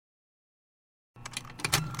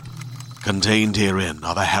Contained herein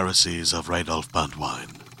are the heresies of Radolf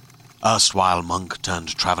Burntwine, erstwhile monk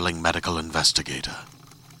turned traveling medical investigator.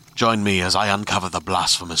 Join me as I uncover the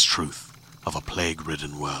blasphemous truth of a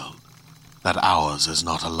plague-ridden world, that ours is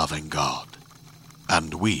not a loving God,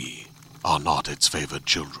 and we are not its favored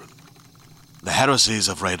children. The heresies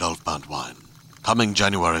of Radolf Burntwine, coming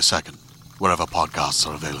January 2nd, wherever podcasts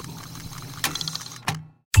are available.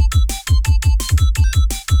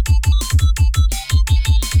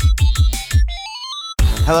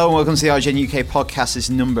 Hello and welcome to the IGN UK podcast. This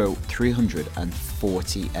is number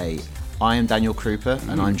 348. I am Daniel Krupa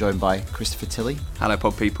and I'm joined by Christopher Tilley. Hello,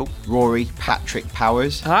 pod people. Rory Patrick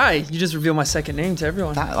Powers. Hi, you just revealed my second name to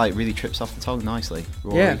everyone. That really trips off the tongue nicely.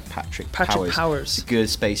 Rory Patrick Powers. It's good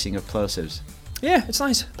spacing of plosives. Yeah, it's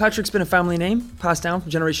nice. Patrick's been a family name, passed down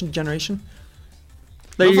from generation to generation.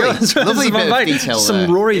 There you go. Lovely bit of detail Some there.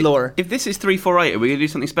 Rory lore. If this is 348, are we going to do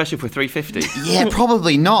something special for 350? Yeah,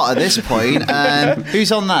 probably not at this point.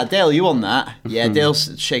 Who's on that? Dale, you on that? Yeah, Dale's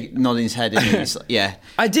nodding his head. Yeah.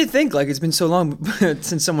 I did think, it's been so long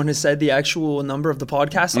since someone has said the actual number of the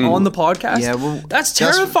podcast on the podcast. Yeah, well, that's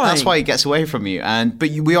terrifying. That's why he gets away from you.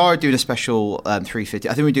 But we are doing a special 350.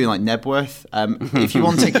 I think we're doing like Nebworth. If you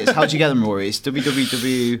want tickets, how do you get them, Rory? It's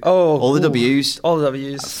www. All the W's. All the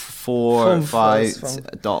W's.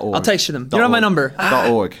 45.org. I'll text you them. You don't have my number.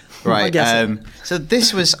 .org. Right. I so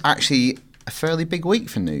this was actually a fairly big week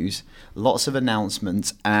for news. Lots of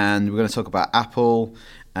announcements, and we're going to talk about Apple.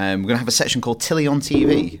 We're going to have a section called Tilly on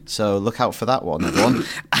TV, so look out for that one, everyone.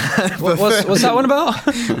 What's that one about?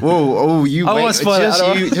 Whoa, you I wait. won't spoil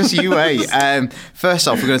it. Just you wait. First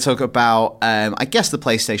off, we're going to talk about, I guess, the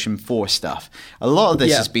PlayStation 4 stuff. A lot of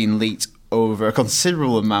this has been leaked over a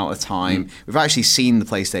considerable amount of time. We've actually seen the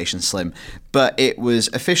PlayStation Slim, but it was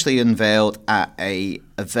officially unveiled at a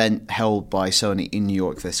event held by Sony in New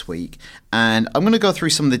York this week. And I'm going to go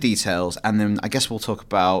through some of the details, and then I guess we'll talk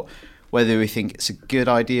about whether we think it's a good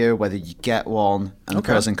idea, whether you get one, and the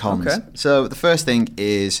pros and cons. Okay. So the first thing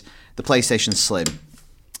is the PlayStation Slim.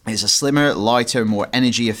 It's a slimmer, lighter, more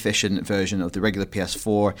energy-efficient version of the regular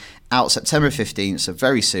PS4, out September 15th, so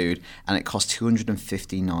very soon, and it costs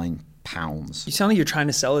 £259. You sound like you're trying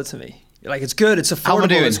to sell it to me. You're like, it's good, it's How am I affordable,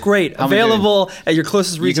 doing? it's great, How am I doing? available at your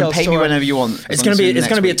closest retail store. You can pay me whenever you want. It's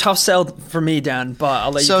gonna be a tough sell for me, Dan, but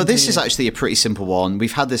I'll let you continue. This is actually a pretty simple one.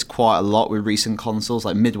 We've had this quite a lot with recent consoles,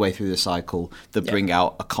 like midway through the cycle, that bring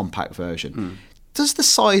out a compact version. Does the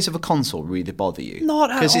size of a console really bother you? Not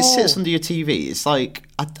at all. Because it sits under your TV. It's like,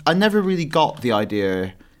 I never really got the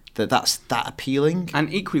idea that that's that appealing.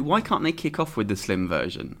 And equally, why can't they kick off with the slim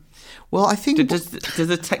version? Well, I think... Does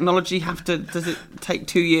the technology does it take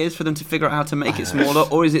 2 years for them to figure out how to make it smaller?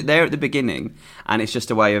 Or is it there at the beginning and it's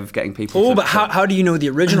just a way of getting people to... but how do you know the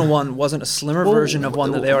original one wasn't a slimmer version of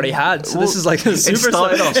one that they already had? So this is like a super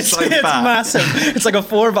started off it's so fat. massive. It's like a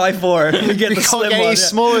 4x4. We get the slim can't get one. any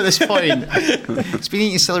smaller at this point. It's been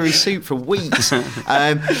eating celery soup for weeks.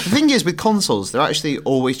 The thing is, with consoles, they're actually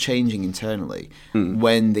always changing internally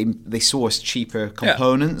when they source cheaper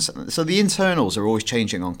components. So the internals are always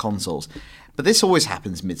changing on consoles. But this always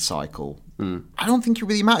happens mid-cycle. I don't think it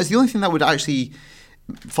really matters. The only thing that would actually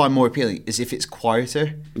find more appealing is if it's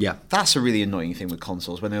quieter. Yeah. That's a really annoying thing with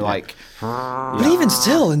consoles, when they're like... But even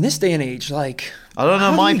still, in this day and age, like... I don't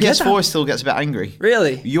know, how my do you get PS4 that? still gets a bit angry.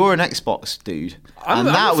 Really? You're an Xbox dude. I'm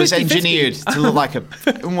that was 50-50. engineered to look like a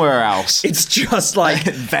warehouse. It's just like...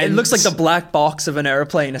 it looks like the black box of an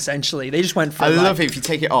airplane, essentially. They just went for... I love it if you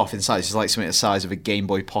take it off inside. It's like something the size of a Game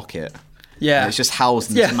Boy Pocket. Yeah. And it's just housed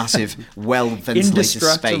in this massive, well-ventilated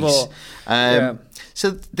space. So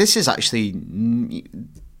this is actually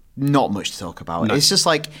not much to talk about. No. It's just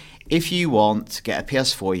like, if you want to get a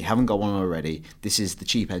PS4, you haven't got one already, this is the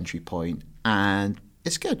cheap entry point, and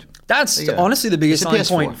it's good. That's honestly the biggest selling PS4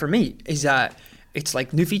 point for me, is that it's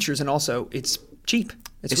like new features and also it's cheap.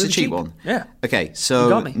 It's really a cheap one. Yeah. Okay,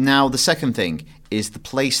 so now the second thing is the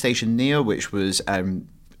PlayStation Neo, which was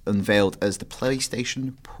unveiled as the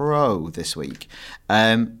PlayStation Pro this week.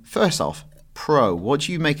 First off, Pro, what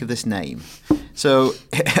do you make of this name? So,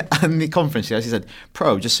 in the conference, he actually said,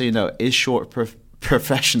 Pro, just so you know, is short for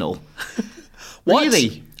professional. What?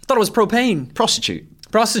 Really? I thought it was propane. Prostitute,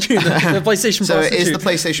 the PlayStation So prostitute. it is the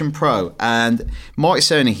PlayStation Pro. And Mark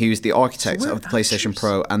Cerny, who's the architect of the PlayStation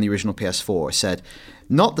Pro and the original PS4, said,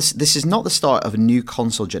 this is not the start of a new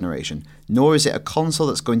console generation, nor is it a console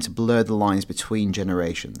that's going to blur the lines between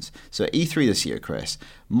generations. So at E3 this year, Chris,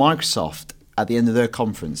 Microsoft, at the end of their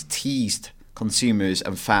conference, teased consumers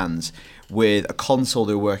and fans with a console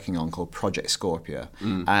they're working on called Project Scorpio.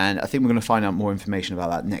 And I think we're going to find out more information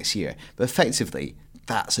about that next year. But effectively,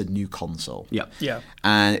 that's a new console. Yeah.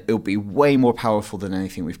 And it'll be way more powerful than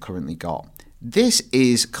anything we've currently got. This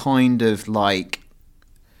is kind of like,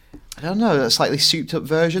 I don't know, a slightly souped up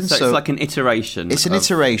version. So it's like an iteration. It's an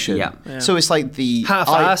iteration. Yeah. So it's like the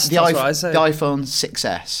half-assed, the that's what I say. iPhone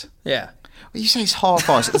 6S. Yeah. Well, you say it's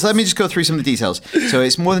half-assed. So let me just go through some of the details. So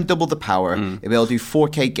it's more than double the power. It'll do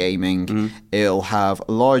 4K gaming. It'll have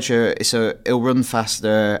larger, so it'll run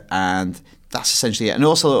faster, and that's essentially it. And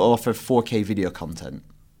also it'll offer 4K video content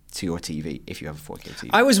to your TV if you have a 4K TV.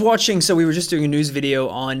 I was watching, so we were just doing a news video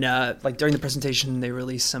on, like during the presentation, they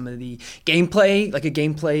released some of the gameplay, like a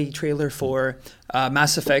gameplay trailer for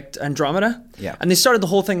Mass Effect Andromeda. Yeah. And they started the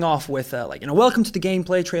whole thing off with, welcome to the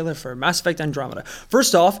gameplay trailer for Mass Effect Andromeda.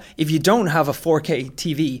 First off, if you don't have a 4K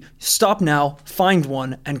TV, stop now, find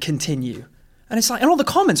one, and continue. And it's like, and all the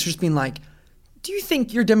comments are just being like, do you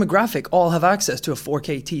think your demographic all have access to a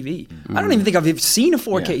 4K TV? I don't even think I've even seen a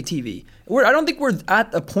 4K TV. I don't think we're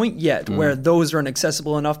at a point yet where those are an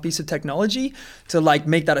accessible enough piece of technology to like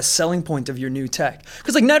make that a selling point of your new tech.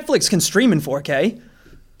 Because like Netflix can stream in 4K.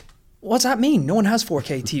 What's that mean? No one has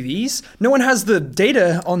 4K TVs. No one has the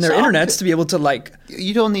data on their internets to be able to like...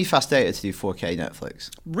 You don't need fast data to do 4K Netflix.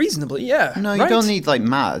 Reasonably, yeah. No, you don't need like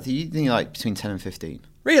mad. You need like between 10 and 15.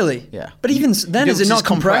 Really? Yeah. But even then, is it not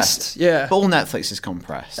compressed? Yeah. But all Netflix is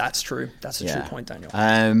compressed. That's true. That's a true point, Daniel.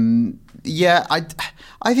 Yeah,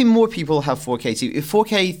 I think more people have 4K TV. If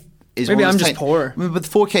 4K is maybe I'm just poor. But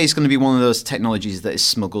 4K is going to be one of those technologies that is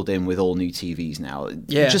smuggled in with all new TVs now.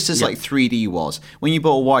 Yeah. Just as like 3D was. When you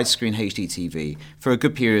bought a widescreen HD TV, for a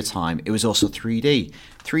good period of time, it was also 3D.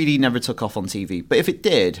 3D never took off on TV. But if it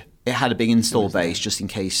did, it had a big install base just in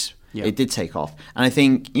case it did take off. And I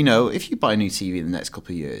think, if you buy a new TV in the next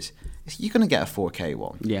couple of years, you're going to get a 4K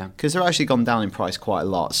one. Yeah. Because they're actually gone down in price quite a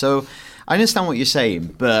lot. So I understand what you're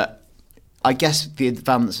saying, but I guess the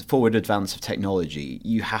forward advance of technology,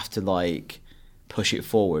 you have to like push it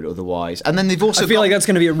forward, otherwise. And then they've also I feel like that's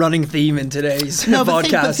going to be a running theme in today's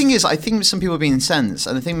podcast. But the thing is, I think some people are being incensed,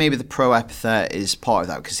 and I think maybe the pro epithet is part of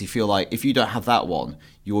that, because you feel like if you don't have that one,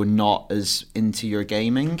 you're not as into your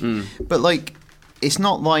gaming. But like, it's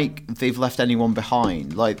not like they've left anyone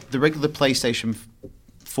behind. Like the regular PlayStation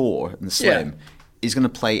 4 and the Slim is going to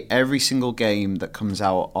play every single game that comes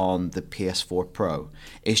out on the PS4 Pro.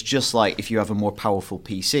 It's just like if you have a more powerful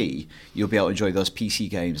PC, you'll be able to enjoy those PC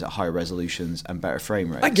games at higher resolutions and better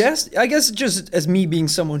frame rates. I guess just as me being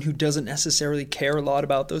someone who doesn't necessarily care a lot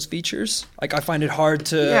about those features, like I find it hard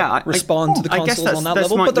to respond to the consoles on that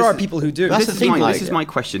level, but there are people who do. This is my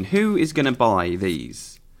question. Who is going to buy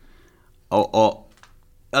these? Or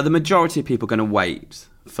are the majority of people going to wait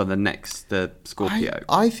for the Scorpio?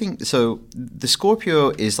 I think so. The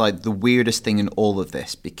Scorpio is like the weirdest thing in all of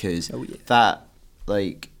this, because that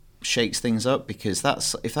like shakes things up, because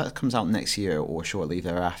if that comes out next year or shortly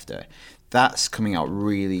thereafter, that's coming out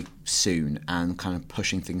really soon and kind of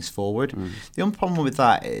pushing things forward. The only problem with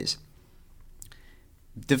that is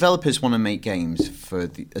developers want to make games for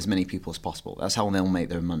as many people as possible. That's how they'll make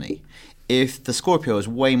their money. If the Scorpio is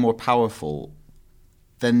way more powerful,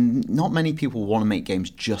 then not many people want to make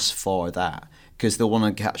games just for that, because they'll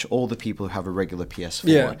want to catch all the people who have a regular PS4.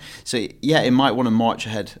 Yeah. So it might want to march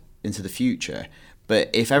ahead into the future,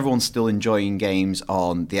 but if everyone's still enjoying games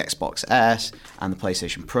on the Xbox S and the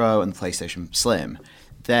PlayStation Pro and the PlayStation Slim,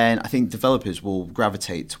 then I think developers will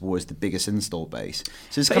gravitate towards the biggest install base.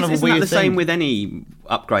 So it's kind of a weird thing. Isn't that the same with any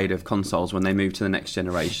upgrade of consoles when they move to the next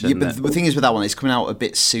generation? Yeah, but the thing is with that one, it's coming out a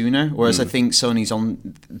bit sooner, whereas I think Sony's on...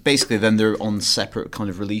 Basically, then they're on separate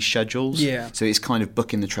kind of release schedules. Yeah. So it's kind of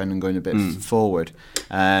bucking the trend and going a bit forward.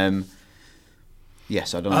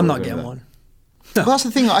 Yes, I don't know. I'm not getting one. Well, that's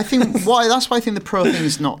the thing. I think that's why I think the Pro thing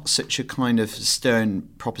is not such a kind of stern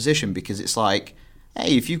proposition, because it's like,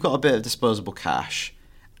 hey, if you've got a bit of disposable cash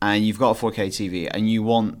and you've got a 4K TV and you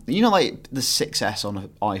want, like the 6S on an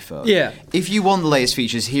iPhone. Yeah. If you want the latest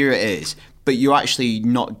features, here it is. But you're actually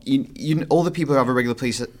not. All the people who have a regular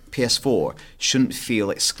PS4 shouldn't feel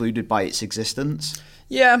excluded by its existence.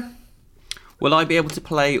 Yeah. Will I be able to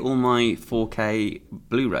play all my 4K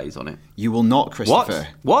Blu-rays on it? You will not, Christopher.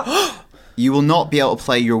 What? You will not be able to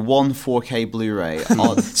play your one 4K Blu-ray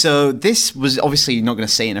on. So this was obviously not going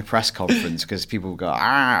to say in a press conference, because people will go,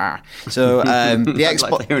 ah. So the Xbox...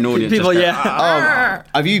 Like they're an audience. People,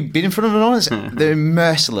 have you been in front of an audience? They're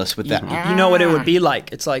merciless with that. You know what it would be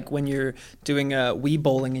like? It's like when you're doing Wii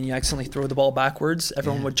bowling and you accidentally throw the ball backwards.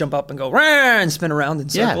 Everyone would jump up and go, rah, and spin around in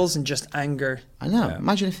circles and just anger. I know. Yeah.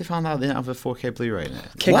 Imagine if they found out they didn't have a 4K Blu-ray in it.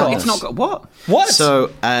 Kick off. It's not got... What?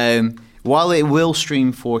 So... while it will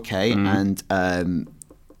stream 4K and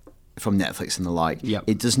from Netflix and the like,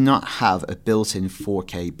 it does not have a built-in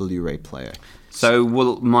 4K Blu-ray player. So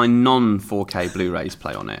will my non-4K Blu-rays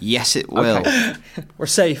play on it? Yes, it will. Okay. We're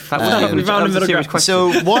safe. That was We found a middle serious ground.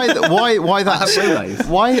 question. So why that Blu-rays.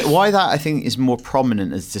 why that I think is more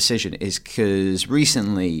prominent as a decision is because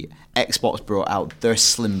recently Xbox brought out their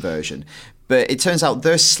slim version, but it turns out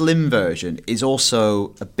their slim version is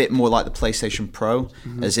also a bit more like the PlayStation Pro,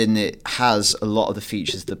 as in it has a lot of the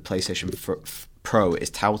features the PlayStation Pro is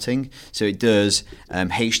touting. So it does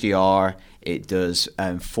HDR, it does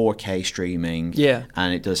 4K streaming,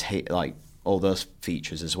 and it does like all those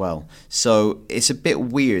features as well. So it's a bit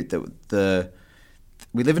weird that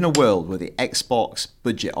we live in a world where the Xbox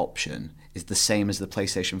budget option is the same as the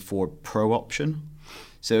PlayStation 4 Pro option.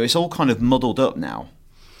 So it's all kind of muddled up now.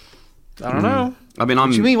 I don't know. I mean,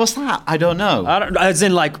 What do you mean? What's that? I don't know. As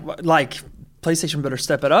in, like PlayStation better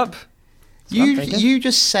step it up. You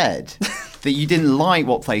just said that you didn't like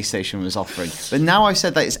what PlayStation was offering, but now I've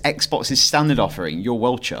said that it's Xbox's standard offering. You're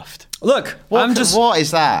well chuffed. Look, What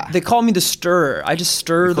is that? They call me the stirrer. I just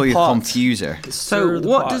stir the pot. Confuser. so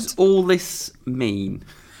what does all this mean?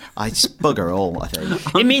 It's bugger all, I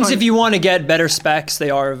think. It means if you want to get better specs,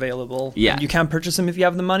 they are available. Yeah. You can purchase them if you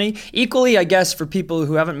have the money. Equally, I guess, for people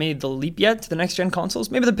who haven't made the leap yet to the next-gen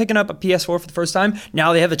consoles, maybe they're picking up a PS4 for the first time.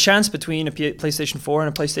 Now they have a chance between a PlayStation 4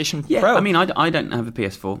 and a PlayStation Pro. I mean, I don't have a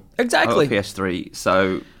PS4. Exactly. Or a PS3,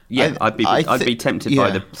 so yeah, I'd be tempted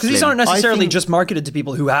by the because these aren't necessarily just marketed to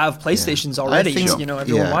people who have PlayStations already.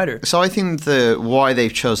 Everyone wider. So I think why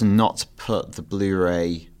they've chosen not to put the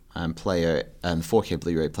Blu-ray player and the 4K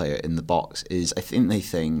Blu-ray player in the box is I think they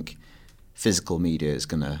think physical media is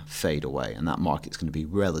going to fade away and that market's going to be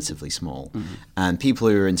relatively small. And people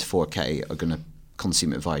who are into 4K are going to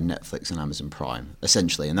consume it via Netflix and Amazon Prime,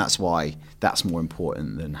 essentially. And that's why that's more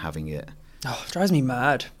important than having it. Oh, it drives me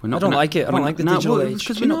mad. I don't like it. I don't like the digital age.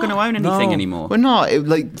 Because we're not going to own anything anymore. We're not.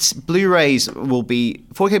 Blu-rays will be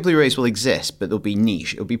 4K Blu-rays will exist, but they'll be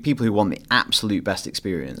niche. It'll be people who want the absolute best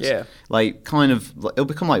experience. Yeah. It'll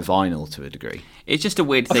become like vinyl to a degree. It's just a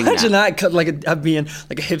weird thing. Imagine that being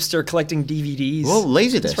like a hipster collecting DVDs. Well,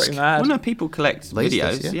 Laserdisc. It's pretty mad. Well, no, people collect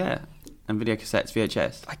Laserdisc, videos, yeah. And video cassettes,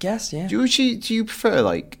 VHS. I guess, yeah. Do you prefer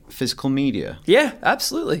like physical media? Yeah,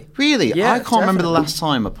 absolutely. Really? Yeah, I can't remember the definitely. last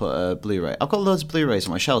time I put a Blu-ray. I've got loads of Blu-rays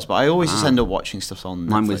on my shelves, but I always just end up watching stuff on Netflix.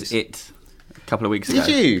 Mine was It a couple of weeks ago.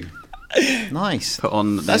 Did you? Nice. Put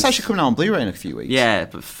on That's actually coming out on Blu-ray in a few weeks. Yeah,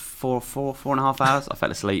 but four and a half hours. I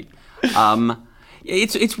fell asleep.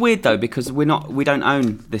 It's weird though because we don't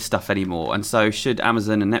own this stuff anymore, and so should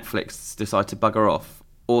Amazon and Netflix decide to bugger off,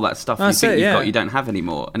 all that stuff you've got, you don't have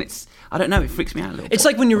anymore, and I don't know, it freaks me out a little bit. It's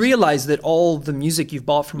like when you realize that all the music you've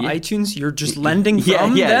bought from iTunes, you're just lending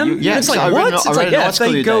from them. It's like, what? It's like, if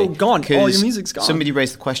they go gone, all your music's gone. Somebody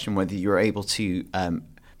raised the question whether you're able to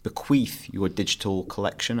bequeath your digital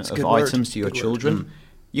collection of items to your children.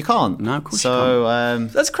 You can't. No, of course you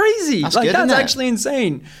can't. That's crazy. That's good, that's isn't it? actually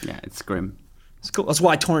insane. Yeah, it's grim. It's cool. That's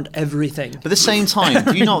why I torrent everything. But at the same time,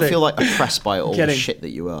 do you not feel like oppressed by all the shit that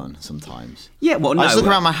you own sometimes? Yeah, well, no. I just look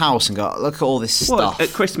around my house and go, look at all this stuff.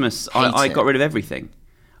 At Christmas, I got rid of everything.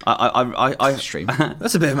 I stream.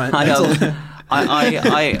 That's a bit, man. I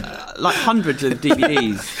like hundreds of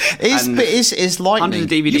DVDs. It's lightning. Hundreds of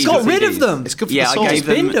DVDs. You got rid of them. It's good for the soul.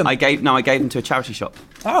 I gave them to a charity shop.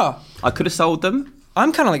 I could have sold them.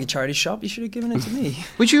 I'm kind of like a charity shop. You should have given it to me.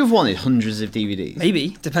 Would you have wanted hundreds of DVDs?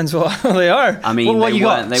 Maybe. Depends what they are. I mean, what you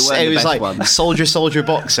got? They weren't it the was best like ones. Soldier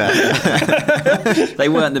box set. They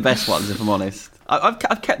weren't the best ones, if I'm honest.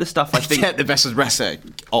 I've kept the stuff I think. Kept the best of wrestler,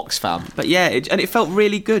 Oxfam. But yeah, and it felt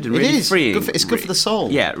really good and really freeing. It's good for the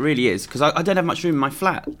soul. Yeah, it really is. Because I don't have much room in my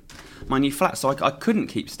flat, my new flat, so I couldn't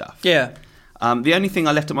keep stuff. Yeah. The only thing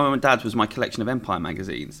I left at my mum and dad's was my collection of Empire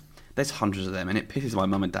magazines. There's hundreds of them, and it pisses my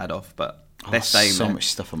mum and dad off, but they're staying so there. much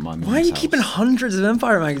stuff on my mum's Why are you house. keeping hundreds of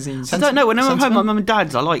Empire magazines? I don't know. When I'm home, my mum and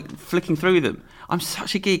dad's, I like flicking through them. I'm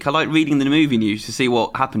such a geek. I like reading the movie news to see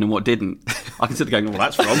what happened and what didn't. I can sit there going, well,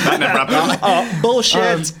 that's wrong. That never happened.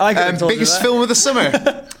 Bullshit. Biggest film of the summer.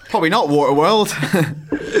 Probably not Waterworld.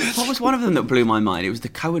 What was one of them that blew my mind? It was the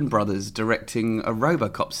Coen brothers directing a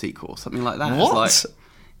RoboCop sequel, something like that. What? It's like,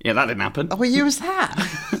 yeah, that didn't happen. What year was that?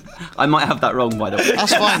 I might have that wrong, by the way.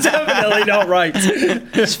 That's fine. Definitely not right.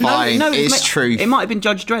 It's fine. It's true. It might have been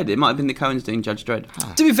Judge Dredd. It might have been the Coens doing Judge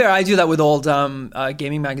Dredd. To be fair, I do that with old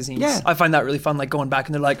gaming magazines. Yeah. I find that really fun, like going back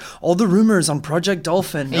and they're like, all the rumors on Project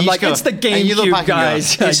Dolphin. I'm like, it's the GameCube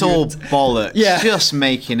guys. It's all bollocks. Yeah. Just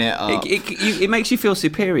making it up. It makes you feel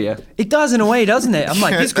superior. It does in a way, doesn't it? I'm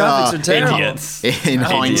like, these graphics are terrible. Idiots. In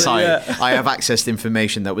hindsight, Yeah. I have access to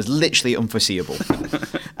information that was literally unforeseeable.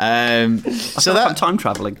 So I'm time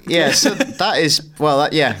traveling. Yeah, so that is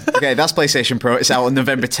okay. That's PlayStation Pro. It's out on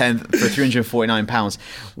November 10th for £349.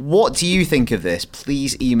 What do you think of this?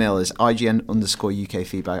 Please email us IGN_UK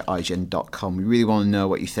feedback at IGN.com. We really want to know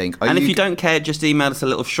what you think. If you don't care, just email us a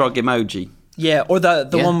little shrug emoji. Yeah, or the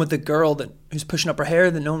one with the girl who's pushing up her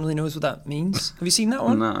hair that no one really knows what that means. Have you seen that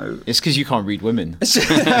one? No. It's because you can't read women.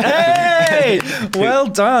 Hey, well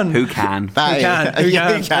done. Who can? Who can?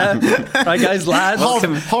 Right, guys, lads.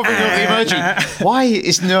 Hovering over the emoji. Why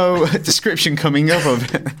is no description coming up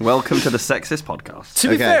of it? Welcome to the Sexist Podcast. To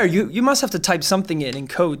be fair, you must have to type something in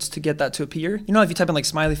codes to get that to appear. You know, if you type in like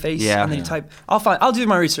smiley face and then you type, I'll do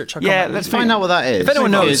my research. Let's find out what that is. If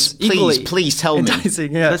anyone knows, please tell me.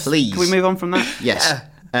 Please. Can we move on from that? Yes.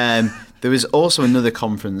 There was also another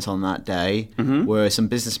conference on that day where some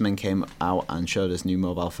businessmen came out and showed us new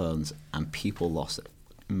mobile phones, and people lost it.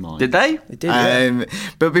 Did they? They did.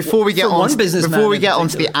 But before we get on to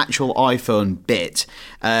the actual iPhone bit,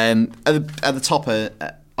 at the top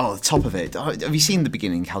of it, have you seen the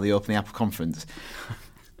beginning? How they open the Apple conference?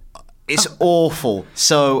 It's awful.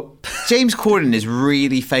 So James Corden is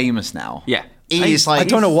really famous now. Yeah, I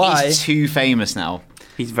don't know why. He's too famous now.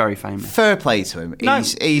 He's very famous. Fair play to him.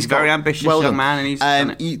 He's very ambitious young man, and he's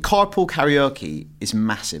done it. Carpool karaoke is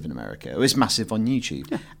massive in America. It was massive on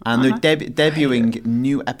YouTube, and they're debuting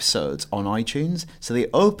new episodes on iTunes. So they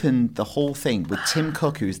opened the whole thing with Tim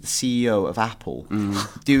Cook, who's the CEO of Apple,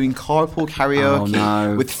 doing carpool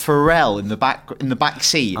karaoke with Pharrell in the back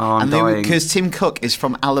seat. I'm and dying. Because Tim Cook is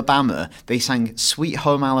from Alabama, they sang "Sweet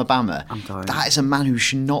Home Alabama." I'm dying. That is a man who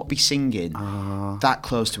should not be singing that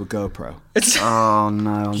close to a GoPro. Oh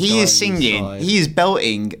no! He is singing. Inside. He is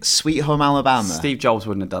belting "Sweet Home Alabama." Steve Jobs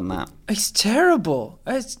wouldn't have done that. It's terrible.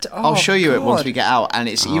 I'll show you it once we get out, and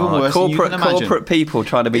it's even worse than you can imagine. Corporate people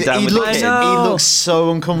trying to be down with He looks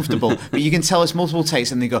so uncomfortable. But you can tell us multiple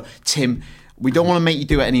takes, and they go, "Tim, we don't want to make you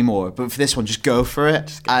do it anymore, but for this one, just go for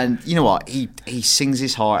it." And you know what? He sings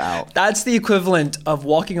his heart out. That's the equivalent of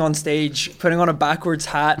walking on stage, putting on a backwards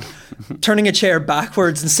hat, turning a chair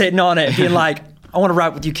backwards and sitting on it, being like, I want to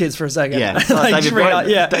rap with you kids for a second. Yeah.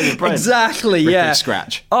 David Brent. Exactly. Ripping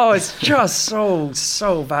scratch. Oh, it's just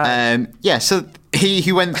so bad. So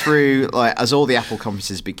he went through, like, as all the Apple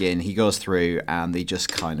conferences begin, he goes through and they just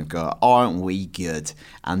kind of go, aren't we good?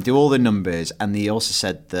 And do all the numbers. And he also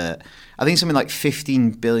said that I think something like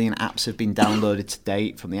 15 billion apps have been downloaded to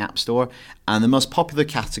date from the App Store. And the most popular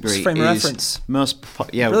category frame is... reference.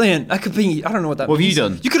 Brilliant. That could be... I don't know what that means. What have you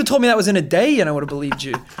done? You could have told me that was in a day and I would have believed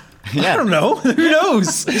you. Yeah. I don't know. Who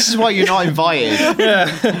knows? This is why you're not invited.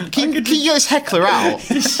 Can you get this heckler out?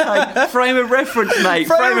 Frame of reference, mate.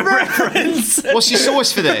 Frame of reference. What's your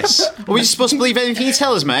source for this? Are we just supposed to believe anything you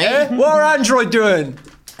tell us, mate? What are Android doing?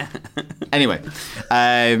 Anyway,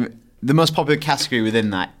 the most popular category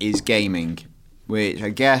within that is gaming, which I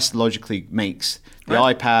guess logically makes the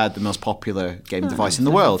iPad the most popular gaming device in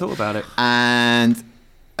the world. I thought about it. And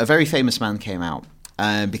a very famous man came out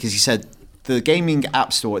because he said the gaming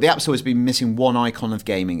app store, the app store has been missing one icon of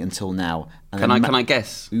gaming until now. And Can I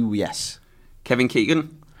guess? Ooh, yes. Kevin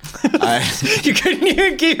Keegan? You couldn't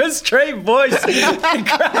even keep a straight voice. Look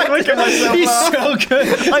at myself. He's so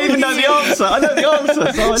good. I even know the answer. I know the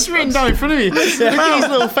answer. So It's written down in front of me. Look at his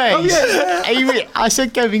little face. I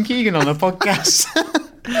said Kevin Keegan on a podcast.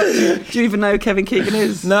 Do you even know who Kevin Keegan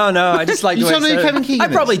is? No, I just like You the way don't know who Kevin Keegan I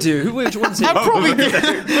is? probably do. Which one's he? I probably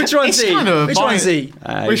do. Which one's he? Which one's he?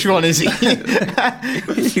 Which one is he?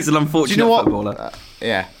 He's an unfortunate Do you know what? footballer.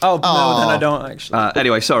 Yeah. Oh, no, then I don't actually.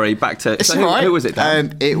 Anyway, sorry, back to... It's So who was it,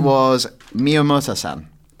 Dan? It was Miyamoto-san,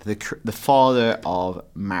 the father of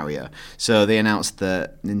Mario. So they announced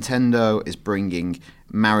that Nintendo is bringing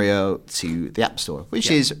Mario to the App Store, which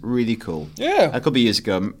is really cool. Yeah. A couple of years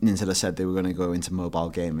ago, Nintendo said they were going to go into mobile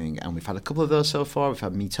gaming, and we've had a couple of those so far. We've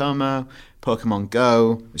had Miitomo, Pokemon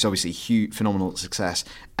Go, which is obviously a huge, phenomenal success.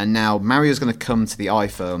 And now Mario's going to come to the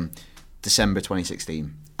iPhone December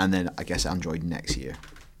 2016, and then I guess Android next year.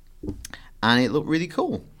 And it looked really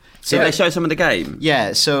cool. So they show some of the game?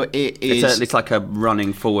 Yeah, so it is... It's like a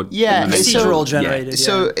running forward... Yeah, procedural generated.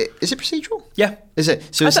 So is it procedural? Yeah. Is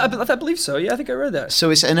it? So I believe so. Yeah, I think I read that.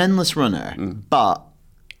 So it's an endless runner, but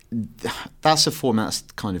that's a format that's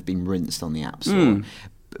kind of been rinsed on the App Store.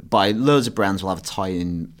 By loads of brands will have a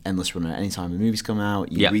tie-in endless runner anytime a movie's come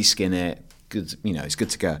out. You reskin it. Good, it's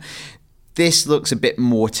good to go. This looks a bit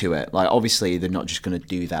more to it. Like, obviously, they're not just going to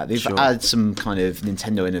do that. They've added some kind of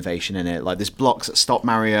Nintendo innovation in it. Like, there's blocks that stop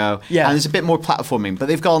Mario. Yeah. And there's a bit more platforming. But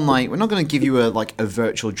they've gone, like, we're not going to give you a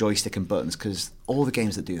virtual joystick and buttons because all the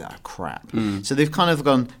games that do that are crap. So they've kind of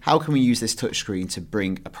gone, how can we use this touchscreen to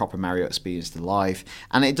bring a proper Mario experience to life?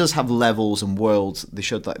 And it does have levels and worlds. They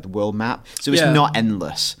showed like the world map, so it's not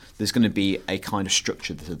endless. There's going to be a kind of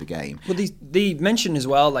structure to the game. Well, they mentioned as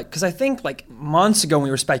well, like, because I think like months ago when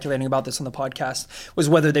we were speculating about this on the podcast, was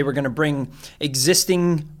whether they were going to bring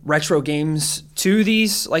existing retro games to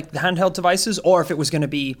these like the handheld devices, or if it was going to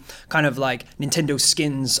be kind of like Nintendo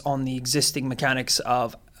skins on the existing mechanics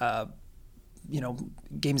of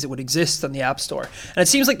games that would exist on the App Store. And it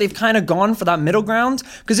seems like they've kind of gone for that middle ground,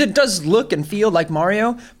 because it does look and feel like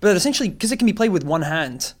Mario, but essentially, because it can be played with one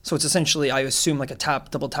hand. So it's essentially, I assume, like a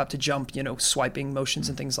double tap to jump, swiping motions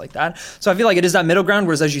and things like that. So I feel like it is that middle ground,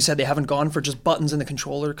 whereas as you said, they haven't gone for just buttons in the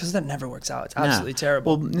controller, because that never works out. It's absolutely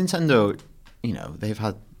terrible. Well, Nintendo, they've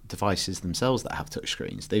had devices themselves that have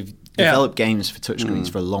touchscreens. They've developed games for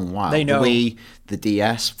touchscreens for a long while. They know. The Wii, the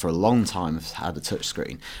DS, for a long time have had a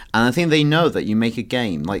touchscreen. And I think they know that you make a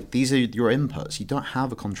game, like these are your inputs. You don't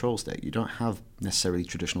have a control stick. You don't have necessarily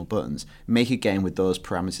traditional buttons. Make a game with those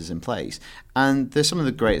parameters in place. And they're some of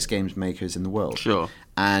the greatest games makers in the world. Sure.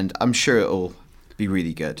 And I'm sure it'll be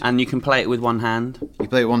really good. And you can play it with one hand. You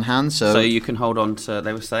play it with one hand, so you can hold on to,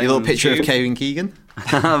 they were saying, a little picture of Kevin Keegan.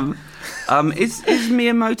 Is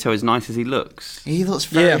Miyamoto as nice as he looks? He looks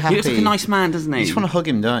very happy. He looks like a nice man, doesn't he? You just want to hug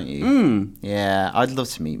him, don't you? Yeah, I'd love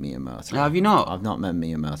to meet Miyamoto. Have you not? I've not met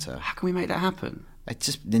Miyamoto. How can we make that happen? It's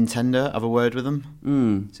just Nintendo. Have a word with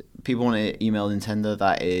them. People want to email Nintendo.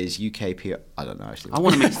 That is UKP. I don't know actually. I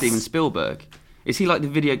want to meet Steven Spielberg. Is he like the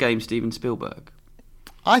video game Steven Spielberg?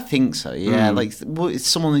 I think so. Yeah, it's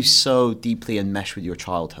someone who's so deeply enmeshed with your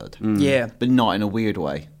childhood. Yeah, but not in a weird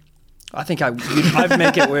way. I think I'd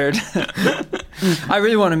make it weird. I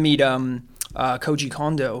really want to meet Koji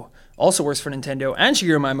Kondo. Also works for Nintendo, and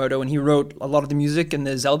Shigeru Miyamoto, and he wrote a lot of the music in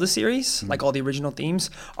the Zelda series, like all the original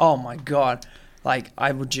themes. Oh my god! Like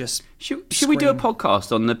I would just. Should we do a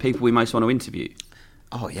podcast on the people we most want to interview?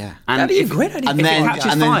 Oh yeah, and that'd be a great idea. And then,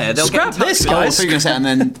 catches fire, they'll scrap this, guys. I was going to say, and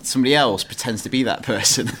then somebody else pretends to be that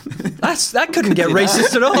person. That couldn't get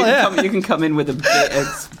racist at all. You can come in with a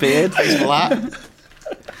beard, face flat.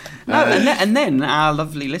 And then our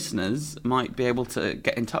lovely listeners might be able to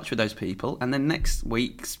get in touch with those people, and then next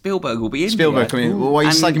week Spielberg will be in. Spielberg coming in. Well, why are you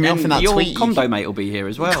slagging me off in that tweet? Your Condo mate will be here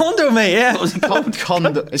as well. Condo mate, yeah. What was it called?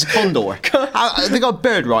 It's a condor. They got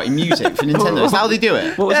bird writing music for Nintendo. Is that how they do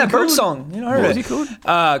it? What was it called? Bird song. What was he called?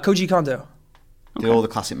 Koji Kondo. Do all the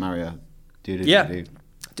classic Mario. Yeah. I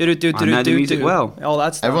know the music well. All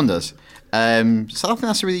that stuff. Everyone does. So I think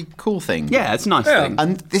that's a really cool thing. Yeah, it's a nice thing.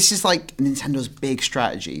 And this is like Nintendo's big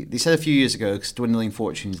strategy. They said a few years ago, because dwindling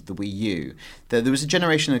fortunes of the Wii U, that there was a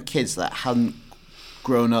generation of kids that hadn't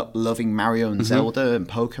grown up loving Mario and Zelda and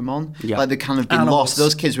Pokemon. Yeah. Like they kind of been lost.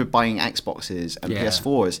 Those kids were buying Xboxes and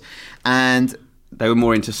PS4s. And they were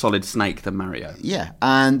more into Solid Snake than Mario. Yeah.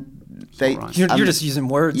 And they... Right. You're just using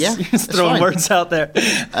words. Yeah. You're just throwing words out there.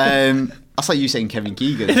 That's like you saying Kevin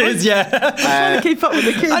Keegan. It is, yeah. I'm trying to keep up with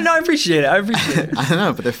the kids. I know, I appreciate it. I don't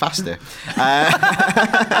know, but they're faster.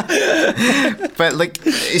 But like,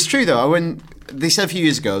 it's true though. They said a few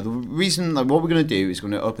years ago, the reason, like, what we're going to do is we're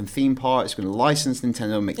going to open theme parks, we're going to license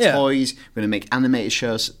Nintendo, make toys, we're going to make animated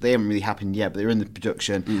shows. They haven't really happened yet, but they're in the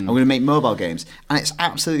production. And we're going to make mobile games. And it's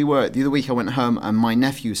absolutely worked. The other week I went home and my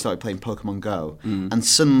nephew started playing Pokemon Go. And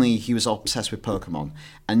suddenly he was obsessed with Pokemon.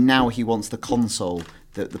 And now he wants the console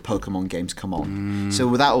that the Pokemon games come on.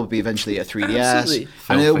 So that will be eventually a 3DS. Absolutely.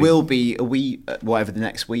 And it will be a Wii, whatever the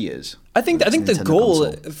next Wii is. I think the goal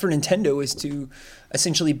console. for Nintendo is to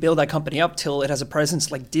essentially build that company up till it has a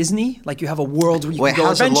presence like Disney. Like you have a world where you can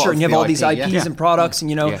go adventure and you have all these IPs and products,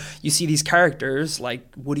 and you see these characters like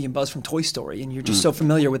Woody and Buzz from Toy Story, and you're just so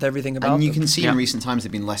familiar with everything about them. And you can see in recent times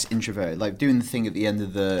they've been less introverted, like doing the thing at the end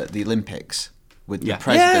of the Olympics with the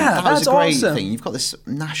president. That was a great thing. You've got this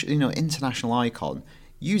international icon.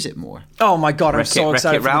 Use it more. Oh my god, I'm so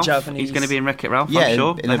excited for the Japanese. He's going to be in Wreck-It Ralph, I'm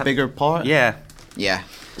sure. in a bigger part. Yeah.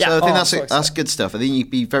 So I think that's good stuff. I think you'd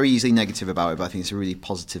be very easily negative about it, but I think it's a really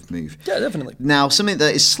positive move. Yeah, definitely. Now, something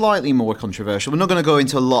that is slightly more controversial. We're not going to go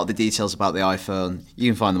into a lot of the details about the iPhone. You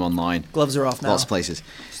can find them online. Gloves are off now. Lots of places.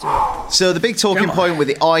 So the big talking point with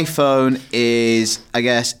the iPhone is, I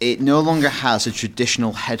guess, it no longer has a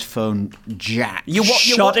traditional headphone jack.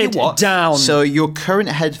 Shut it down. So your current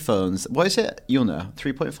headphones, what is it? You'll know.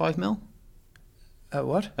 3.5 mil?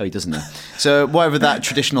 What? Oh, he doesn't know. So whatever that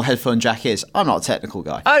traditional headphone jack is, I'm not a technical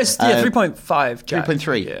guy. 3.5 jack.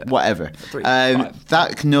 3.3, whatever. 3.5.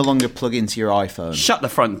 That can no longer plug into your iPhone. Shut the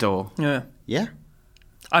front door. Yeah. Yeah?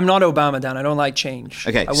 I'm not Obama, Dan. I don't like change.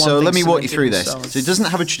 Okay, so let me walk you through this. So it doesn't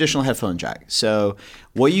have a traditional headphone jack. So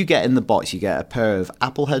what you get in the box, you get a pair of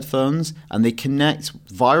Apple headphones, and they connect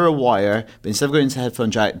via a wire, but instead of going into the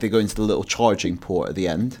headphone jack, they go into the little charging port at the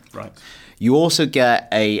end. Right. You also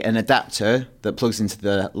get an adapter that plugs into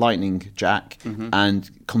the lightning jack, and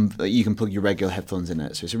you can plug your regular headphones in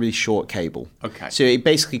it. So it's a really short cable. Okay. So it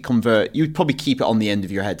basically you'd probably keep it on the end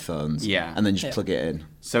of your headphones, and then just plug it in.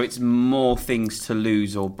 So it's more things to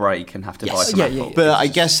lose or break and have to buy some Yeah, Apple. yeah. But I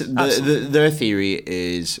guess their theory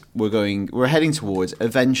is we're heading towards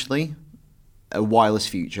eventually a wireless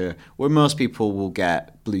future where most people will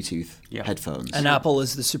get Bluetooth headphones. And Apple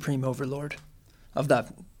is the supreme overlord of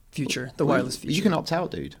that future, the wireless future. You can opt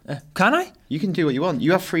out, dude. Can I? You can do what you want.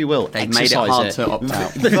 You have free will. They've made it hard to opt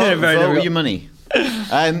out. Vote with your money.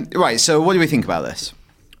 Right. So, what do we think about this?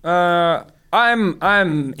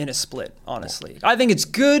 I'm in a split, honestly. I think it's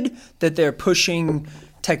good that they're pushing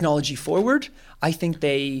technology forward. I think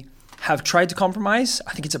they have tried to compromise.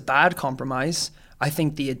 I think it's a bad compromise. I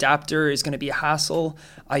think the adapter is going to be a hassle.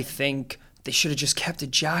 I think they should have just kept a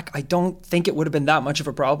jack. I don't think it would have been that much of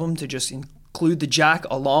a problem to just include the jack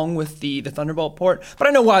along with the Thunderbolt port. But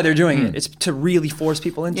I know why they're doing it. It's to really force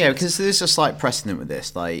people into it. Yeah, because there's a slight precedent with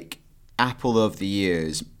this. Like, Apple over the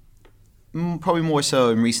years, probably more so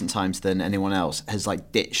in recent times than anyone else, has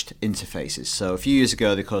ditched interfaces. So a few years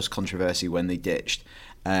ago, they caused controversy when they ditched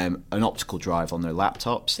an optical drive on their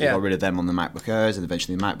laptops. They got rid of them on the MacBook Airs and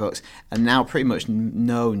eventually the MacBooks. And now pretty much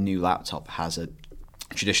no new laptop has a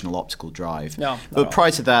traditional optical drive. No, but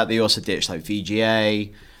prior to that, they also ditched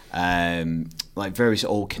VGA, various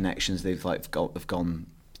old connections. They've gone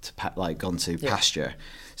to pasture.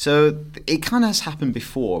 So it kind of has happened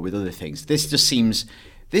before with other things.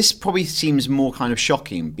 This probably seems more kind of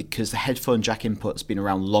shocking because the headphone jack input's been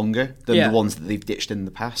around longer than the ones that they've ditched in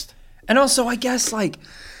the past. And also, I guess, like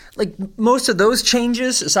most of those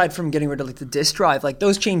changes, aside from getting rid of the disk drive,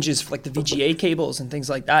 those changes for the VGA cables and things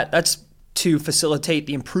like that, that's to facilitate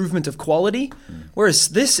the improvement of quality. Whereas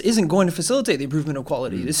this isn't going to facilitate the improvement of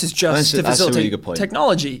quality. This is just to facilitate a really good point.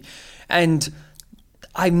 Technology. And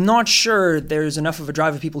I'm not sure there's enough of a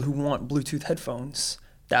drive of people who want Bluetooth headphones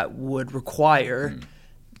that would require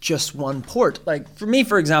just one port. For me,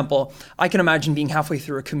 for example, I can imagine being halfway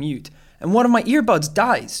through a commute and one of my earbuds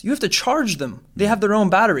dies. You have to charge them. They have their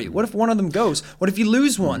own battery. What if one of them goes? What if you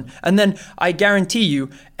lose one? And then I guarantee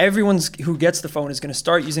you, everyone who gets the phone is going to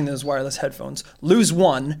start using those wireless headphones, lose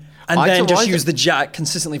one, and then just use the jack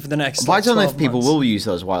consistently for the next 12 I don't know if people months. will use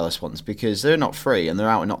those wireless ones because they're not free and they're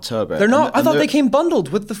out in October. They're not. I thought they came bundled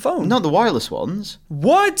with the phone. Not the wireless ones.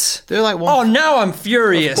 What? They're one. Oh, now I'm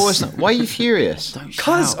furious. Of course not. Why are you furious?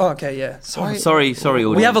 Because okay, yeah. Sorry. Sorry,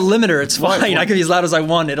 audience. We have a limiter. It's fine. I can be as loud as I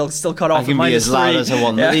want. It'll still cut off. I can be as loud as I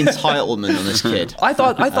want. Yeah. The entitlement on this kid. I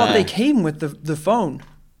thought they came with the phone.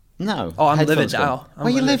 No. Oh, I'm headphones livid now. Why are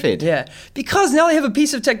you livid? Yeah. Because now they have a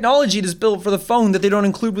piece of technology that's built for the phone that they don't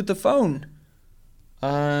include with the phone.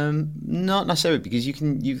 Not necessarily because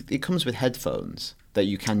it comes with headphones that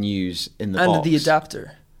you can use in the box. And the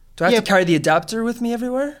adapter. Do I have to carry the adapter with me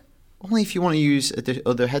everywhere? Only if you want to use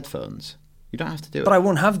other headphones. You don't have to do it. But I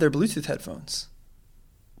won't have their Bluetooth headphones.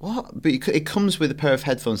 What? But it comes with a pair of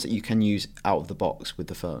headphones that you can use out of the box with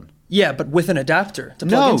the phone. Yeah, but with an adapter to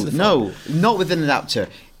plug into the phone. No, not with an adapter.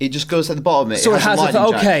 It just goes at the bottom. So it has a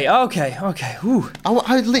lightning jack. Okay. Whew. I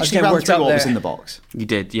literally ran through what was in the box. You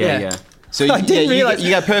did, yeah. So I didn't realize.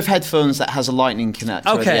 You get a pair of headphones that has a lightning connector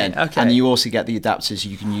at the end, and you also get the adapters so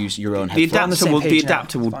you can use your own headphones. The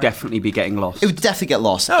adapter will definitely be getting lost. It would definitely get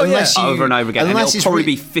lost. Over and over again. And it'll probably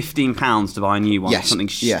be £15 to buy a new one. Something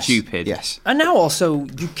stupid. Yes. And now also,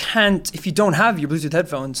 you can't, if you don't have your Bluetooth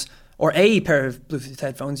headphones, or a pair of Bluetooth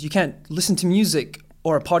headphones, you can't listen to music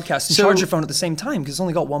or a podcast and charge your phone at the same time because it's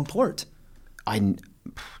only got one port.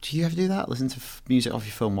 Do you ever do that? Listen to music off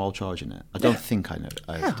your phone while charging it? I don't think I know.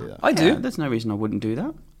 I have to do that. I do. There's no reason I wouldn't do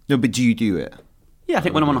that. No, but do you do it? Yeah, I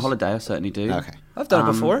think when I'm on a holiday, I certainly do. Okay. I've done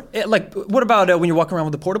it before. What about when you're walking around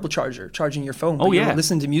with a portable charger, charging your phone? Oh, yeah.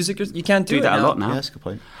 Listening to music, you can't do that now. a lot now. Yeah, that's a good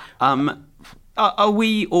point. Are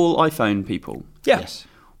we all iPhone people? Yeah. Yes.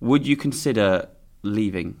 Would you consider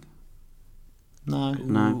leaving? No.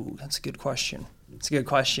 Ooh, that's a good question. It's a good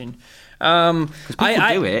question. Because people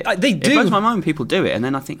do it. They do. It blows my mind when people do it, and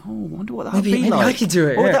then I think, I wonder what that would be Maybe like. I could do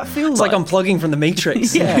it. What would that feel it's like? like unplugging from the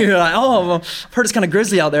Matrix. Yeah. You're like, well, I've heard it's kind of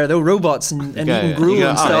grisly out there. They're robots and eating gruel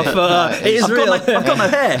and stuff. It is real. I've got no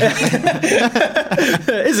hair.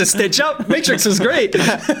 Is a stitch up? Matrix was great.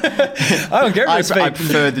 I don't care. I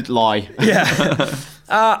prefer the lie. Yeah.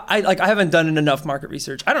 I haven't done enough market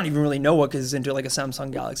research. I don't even really know what goes into like a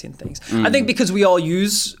Samsung Galaxy and things. I think because we all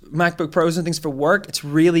use MacBook Pros and things for work, it's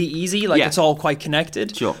really easy. Like it's all quite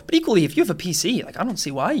connected. Sure. But equally, if you have a PC, like I don't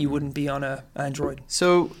see why you wouldn't be on a Android.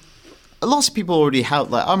 So lots of people already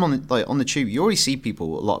have, like I'm on the tube, you already see a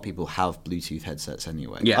lot of people have Bluetooth headsets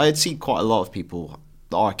anyway. Yeah. I'd see quite a lot of people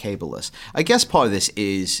that are cableless. I guess part of this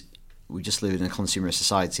is we just live in a consumer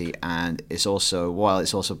society, and it's also, while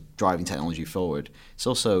it's also driving technology forward, it's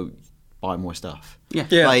also buy more stuff.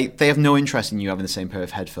 Yeah. Like, they have no interest in you having the same pair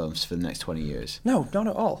of headphones for the next 20 years. No, not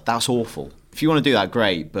at all. That's awful. If you want to do that,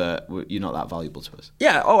 great, but you're not that valuable to us.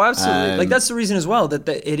 Yeah, oh, absolutely. Like, that's the reason as well that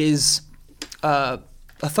it is a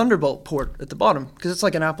Thunderbolt port at the bottom, because it's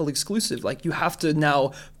like an Apple exclusive. Like, you have to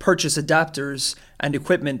now purchase adapters and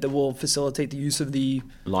equipment that will facilitate the use of the...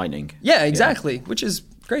 Lightning. Yeah, exactly, which is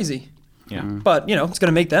crazy. Yeah. But, it's going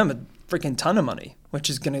to make them a freaking ton of money, which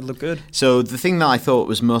is going to look good. So the thing that I thought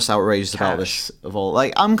was most outrageous about this of all,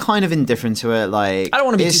 like, I'm kind of indifferent to it. Like, I don't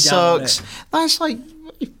want to be it too down on sucks. it. That's like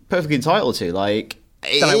perfectly entitled to. Like,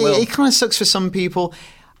 it kind of sucks for some people.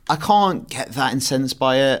 I can't get that incensed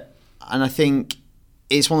by it, and I think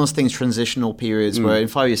it's one of those things, transitional periods, where in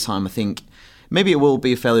 5 years' time, I think maybe it will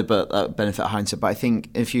be a failure, but benefit of hindsight. But I think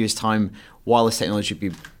in a few years' time, wireless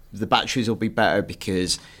technology the batteries will be better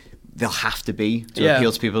because they'll have to be to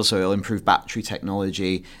appeal to people, so it'll improve battery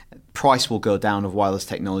technology. Price will go down of wireless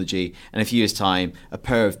technology, and in a few years' time, a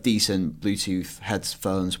pair of decent Bluetooth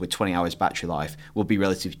headphones with 20 hours battery life will be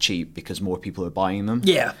relatively cheap because more people are buying them.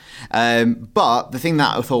 Yeah. But the thing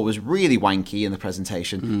that I thought was really wanky in the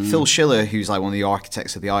presentation, Phil Schiller, who's like one of the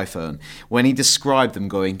architects of the iPhone, when he described them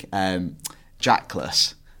going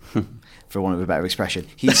jackless, for want of a better expression,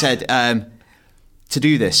 he said, to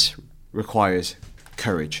do this requires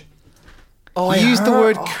courage. Oh, He used the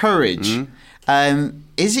word courage.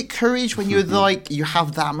 Is it courage when you're like, you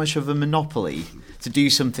have that much of a monopoly to do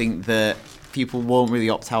something that people won't really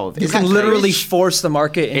opt out of? You can literally force the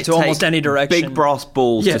market into almost any direction. Big brass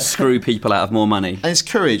balls to screw people out of more money. And it's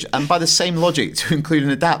courage. And by the same logic, to include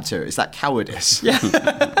an adapter, is that cowardice? Yeah.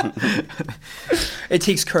 It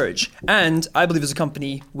takes courage. And I believe as a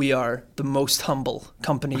company, we are the most humble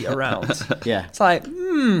company around. Yeah. It's like,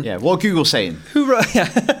 Yeah. What Google's saying? Are Are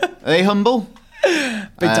they humble?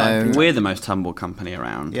 big time. We're the most humble company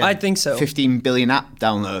around. Yeah. I think so. 15 billion app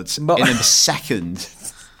downloads in a second.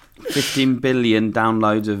 15 billion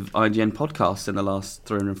downloads of IGN podcasts in the last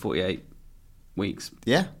 348 weeks.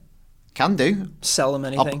 Yeah. Can do. Sell them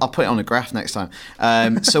anything. I'll put it on a graph next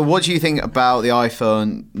time. So what do you think about the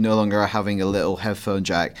iPhone no longer having a little headphone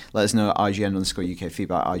jack? Let us know at IGN_UK,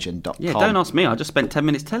 feedback at IGN.com. Yeah, don't ask me. I just spent 10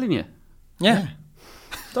 minutes telling you. Yeah.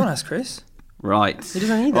 Don't ask Chris. Right. He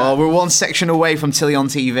doesn't need that. Oh, we're one section away from Tilly on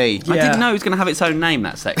TV. I Yeah. didn't know it was going to have its own name,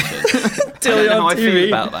 that section. Tilly I don't know on how I TV. feel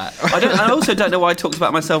about that. I also don't know why I talked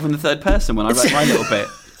about myself in the third person when I wrote my little bit.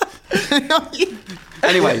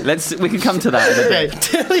 Anyway, we can come to that in a bit.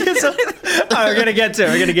 Tilly is we're going to get to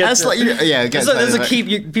it. That's like, yeah, This is to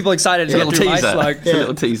keep people excited to It's a get little through my teaser. slug. It's a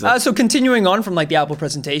little teaser. So continuing on from like the Apple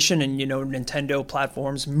presentation and Nintendo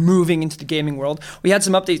platforms moving into the gaming world, we had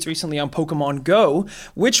some updates recently on Pokemon Go,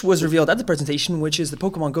 which was revealed at the presentation, which is the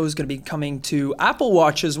Pokemon Go is going to be coming to Apple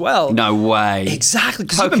Watch as well. No way. Exactly,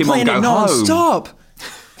 because you've been Pokemon playing Go it home. non-stop.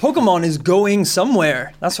 Pokemon is going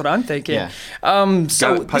somewhere. That's what I'm thinking. Yeah.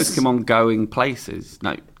 Pokemon going places.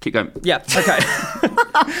 No, keep going. Yeah, okay.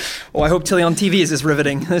 I hope Tilly on TV is this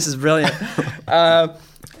riveting. This is brilliant.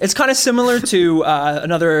 It's kind of similar to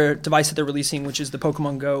another device that they're releasing, which is the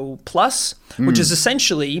Pokemon Go Plus, which is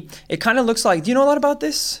essentially, it kind of looks like, do you know a lot about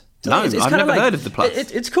this? No, I've kinda never heard of the Plus.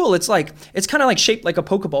 It's cool. It's kind of like shaped like a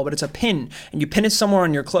Pokeball, but it's a pin, and you pin it somewhere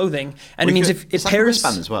on your clothing, and it means if it it's like a pairs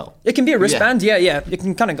wristband as well. It can be a wristband, yeah. It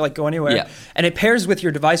can kind of like go anywhere, Yeah. and it pairs with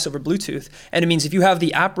your device over Bluetooth, and it means if you have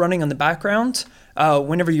the app running on the background,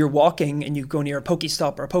 whenever you're walking and you go near a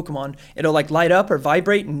Pokestop or a Pokemon, it'll like light up or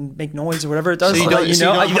vibrate and make noise or whatever it does. So you to don't- let you so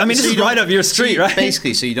you know. don't have- I mean, so this you is don't- right up your street, right?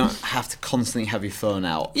 Basically, so you don't have to constantly have your phone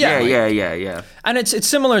out. Yeah. Yeah. And it's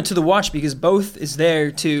similar to the watch because both is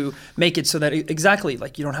there to make it so that exactly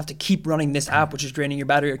like you don't have to keep running this app which is draining your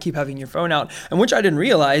battery or keep having your phone out. And which I didn't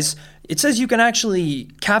realize, it says you can actually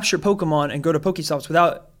capture Pokemon and go to Pokestops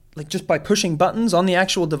without like just by pushing buttons on the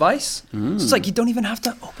actual device. So it's like you don't even have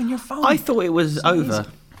to open your phone. I thought it was over.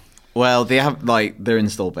 Well, they have their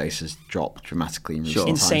install base has dropped dramatically in recent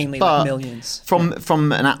times. Insanely, But like millions.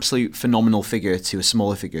 From an absolute phenomenal figure to a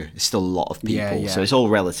smaller figure, it's still a lot of people. Yeah, yeah. So it's all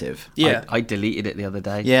relative. Yeah. I deleted it the other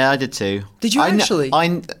day. Yeah, I did too. Did you actually?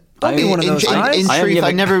 Don't be one of those guys. In I only truth, ever-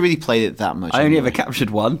 I never really played it that much. I only anyway. ever captured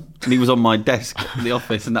one, and he was on my desk in the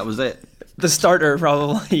office, and that was it. The starter,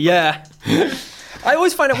 probably. Yeah. I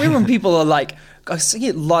always find it weird when people are like, I see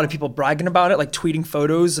a lot of people bragging about it, like tweeting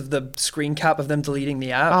photos of the screen cap of them deleting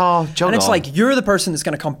the app. Oh, John. And it's like, you're the person that's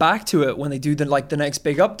going to come back to it when they do the next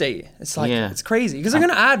big update. It's like, it's crazy. Because they're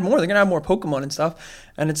going to add more. They're going to add more Pokemon and stuff.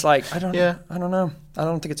 And it's like, I don't know. I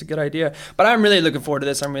don't think it's a good idea. But I'm really looking forward to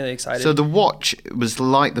this. I'm really excited. So the Watch was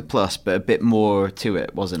like the Plus, but a bit more to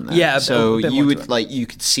it, wasn't there? Yeah. So a bit you more would like you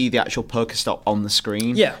could see the actual Pokestop on the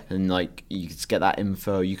screen. Yeah. And like you could get that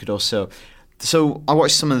info. You could also. So I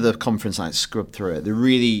watched some of the conference nights, scrubbed through it.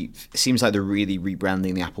 It seems like they're really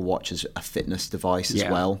rebranding the Apple Watch as a fitness device as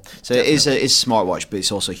well. So definitely. It is a smartwatch, but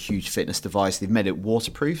it's also a huge fitness device. They've made it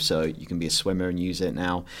waterproof, so you can be a swimmer and use it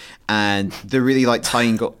now. And they're really like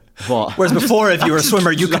tying up. What? Whereas before, if you were a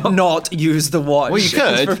swimmer, you could not use the watch. Well, you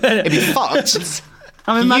could. It'd be fucked.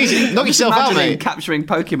 I'm imagining, knock yourself out, mate. Capturing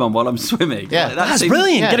Pokemon while I'm swimming. Yeah, like, that's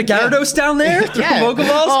brilliant. Yeah, Get a Gyarados down there. Yeah.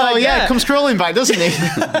 Pokeballs. Oh yeah, comes crawling back, doesn't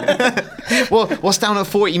he? Well, what's down at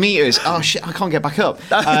 40 meters? Oh shit, I can't get back up.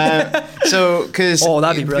 So because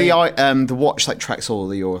that'd be brilliant. The watch like tracks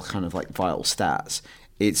all of your kind of like vital stats.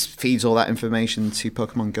 It feeds all that information to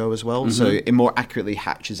Pokemon Go as well, so it more accurately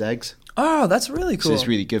hatches eggs. Oh, that's really cool. So it's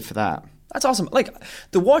really good for that. That's awesome. Like,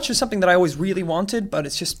 the watch is something that I always really wanted, but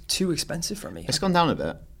it's just too expensive for me. It's gone down a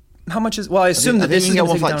bit. How much is... Well, I assume that this is going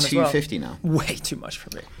going to to take down one for as like well. $250 now. Way too much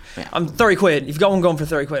for me. Yeah. I'm 30 quid. If you've got one going for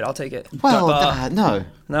 30 quid, I'll take it. Well, But, no.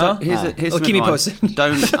 Here's some keep me advice. posted.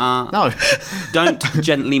 Don't No. don't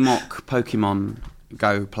gently mock Pokemon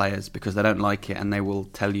Go players because they don't like it and they will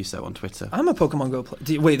tell you so on Twitter. I'm a Pokemon Go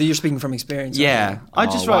player. Wait, you're speaking from experience? Yeah, I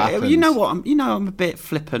just what wrote. You know what? I'm a bit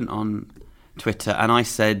flippant on Twitter, and I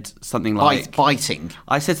said something like biting.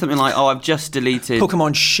 I said something like, "Oh, I've just deleted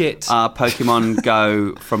Pokemon shit. Pokemon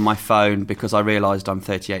Go from my phone because I realised I'm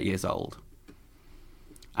 38 years old."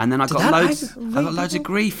 And then I got loads of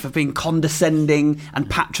grief for being condescending and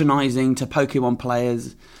patronising to Pokemon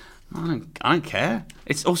players. I don't care.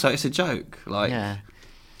 It's a joke. Like, Yeah.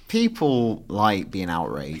 People like being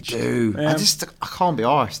outraged. do. I can't be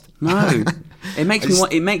arsed. No, it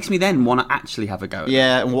makes me then want to actually have a go.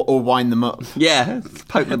 Yeah, or wind them up. Yeah,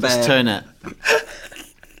 poke the bear. Just turn it.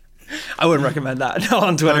 I wouldn't recommend that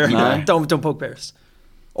on Twitter. No. Don't poke bears.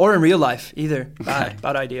 Or in real life, either. Bad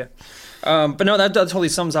idea. But no, that totally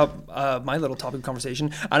sums up my little topic of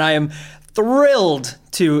conversation. And I am thrilled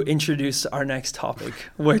to introduce our next topic,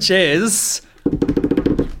 which is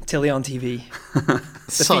Tilly on TV.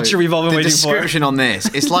 The feature we've all been waiting for. The description on this,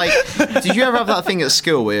 it's like, did you ever have that thing at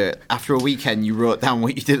school where after a weekend you wrote down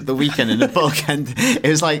what you did at the weekend in a book and it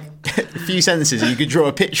was like a few sentences and you could draw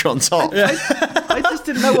a picture on top? I just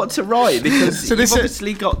didn't know what to write because you've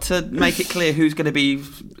obviously got to make it clear who's going to be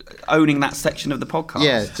owning that section of the podcast.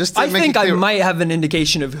 Yeah, just to I make think it clear. I might have an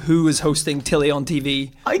indication of who is hosting Tilly on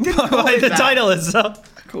TV. I didn't by the title itself.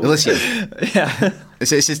 Cool. Listen, Yeah. it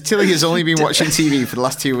says Tilly has only been watching TV for the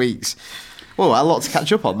last 2 weeks. Well, a lot to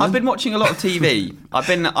catch up on. Then. I've been watching a lot of TV.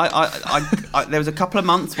 There was a couple of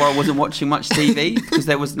months where I wasn't watching much TV because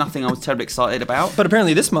there was nothing I was terribly excited about. But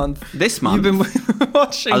apparently this month You've been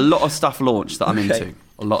watching a lot of stuff launched that I'm into.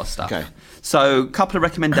 A lot of stuff. Okay. So, a couple of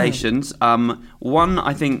recommendations. One,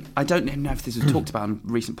 I don't even know if this was talked about on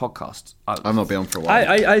recent podcasts. I've not been on for a while.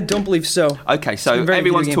 I don't believe so. Okay, so been very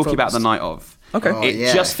everyone's video game talking about The focused. Night Of. Okay. Oh, It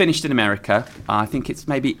yeah. just finished in America. I think it's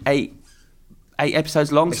maybe eight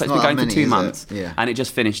episodes long, so it's been not going that for many, 2 is it? months. Yeah. And it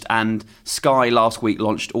just finished. And Sky last week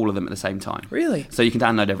launched all of them at the same time. Really? So you can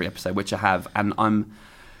download every episode, which I have. And I'm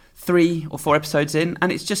 3 or 4 episodes in,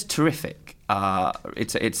 and it's just terrific. I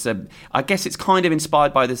guess it's kind of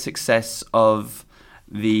inspired by the success of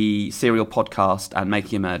the Serial podcast and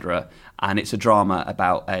Making a Murderer, and it's a drama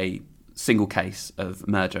about a single case of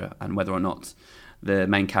murder and whether or not the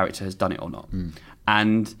main character has done it or not.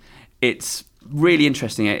 And it's really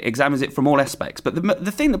interesting. It examines it from all aspects. But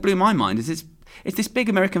the thing that blew my mind is it's this big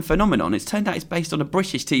American phenomenon. It's turned out it's based on a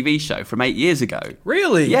British TV show from 8 years ago.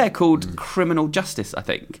 Really? Yeah, called Criminal Justice, I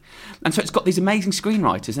think. And so it's got these amazing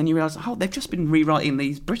screenwriters, and you realise, they've just been rewriting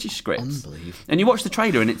these British scripts. Unbelievable. And you watch the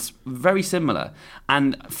trailer, and it's very similar.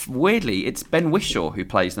 And weirdly, it's Ben Whishaw who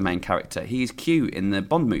plays the main character. He's Q in the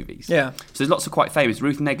Bond movies. Yeah. So there's lots of quite famous.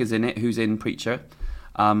 Ruth Negga's in it, who's in Preacher.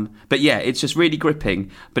 But yeah, it's just really gripping,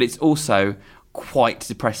 but it's also quite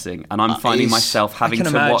depressing. And I'm finding myself having can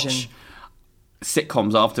to imagine. watch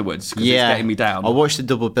sitcoms afterwards because it's getting me down. I watched the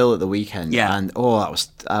double bill at the weekend, Yeah. and that was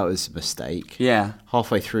a mistake. Yeah.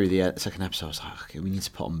 Halfway through the second episode, I was like, okay, we need to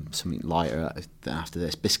put on something lighter after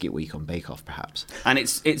this. Biscuit Week on Bake Off, perhaps. And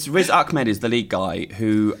it's Riz Ahmed is the lead guy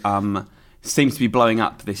who seems to be blowing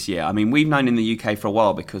up this year. I mean, we've known in the UK for a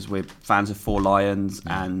while because we're fans of Four Lions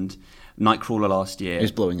and Nightcrawler last year. He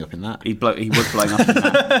was blowing up in that. He was blowing up in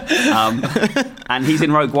that. And he's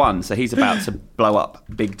in Rogue One, so he's about to blow up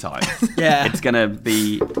big time. Yeah. It's going to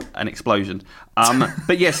be an explosion.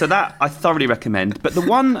 But yeah, so that I thoroughly recommend. But the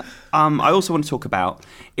one I also want to talk about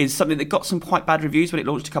is something that got some quite bad reviews when it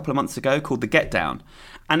launched a couple of months ago, called The Get Down.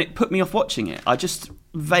 And it put me off watching it. I just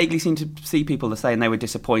vaguely seem to see people saying they were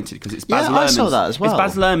disappointed because it's Baz Luhrmann's. I saw that as well. It's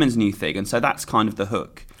Baz Luhrmann's new thing, and so that's kind of the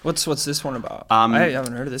hook. What's this one about? I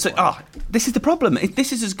haven't heard of this one. This is the problem.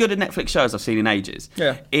 This is as good a Netflix show as I've seen in ages.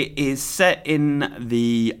 Yeah. It is set in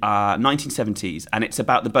the 1970s, and it's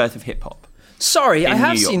about the birth of hip-hop. Sorry, I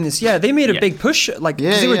have seen this. Yeah, they made a big push, like,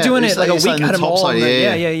 because they were doing it like a week at a mall.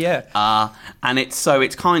 Yeah. And it's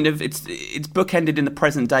bookended in the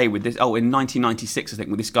present day with this. Oh, in 1996, I think,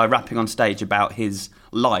 with this guy rapping on stage about his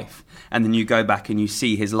life, and then you go back and you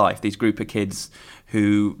see his life. These group of kids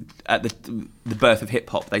who, at the birth of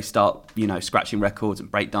hip hop, they start, scratching records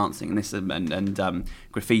and breakdancing and this and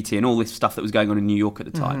graffiti and all this stuff that was going on in New York at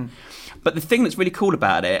the time. Mm-hmm. But the thing that's really cool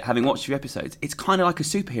about it, having watched a few episodes, it's kind of like a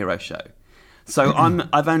superhero show. So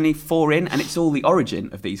I've only 4 in, and it's all the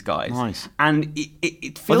origin of these guys. Nice. And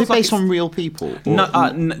it feels like... Are they based on real people?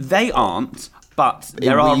 No, they aren't, but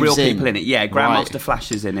there are real people in it. Yeah, Grandmaster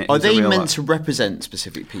Flash is in it. Are they meant to represent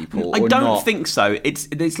specific people? I don't think so.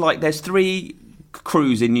 It's like there's 3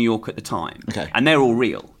 crews in New York at the time. Okay. And they're all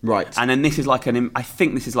real. Right. And then this is like I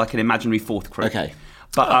think this is like an imaginary 4th crew. Okay.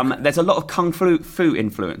 But there's a lot of kung fu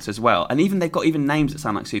influence as well, and they've got names that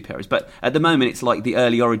sound like superheroes. But at the moment, it's like the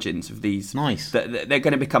early origins of these. Nice. They're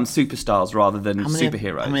going to become superstars rather than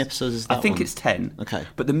superheroes. How many episodes is that? I think it's 10. Okay.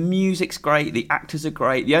 But the music's great, the actors are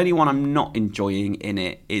great. The only one I'm not enjoying in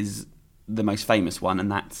it is the most famous one,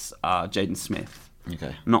 and that's Jaden Smith.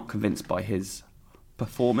 Okay. I'm not convinced by his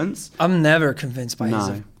performance. I'm never convinced by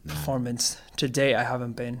his performance. Today, I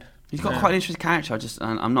haven't been. He's got quite an interesting character.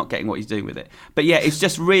 I'm not getting what he's doing with it. But yeah, it's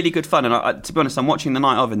just really good fun. And to be honest, I'm watching the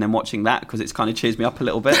night of and then watching that because it's kind of cheers me up a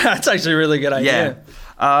little bit. That's actually a really good idea.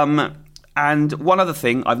 Yeah. And one other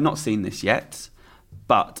thing, I've not seen this yet,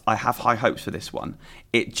 but I have high hopes for this one.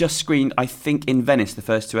 It just screened, I think, in Venice, the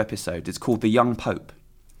first 2 episodes. It's called The Young Pope.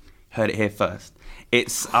 Heard it here first.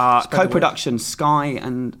 It's co-production, Sky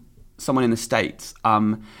and someone in the States.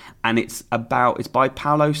 And it's by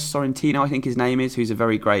Paolo Sorrentino, I think his name is, who's a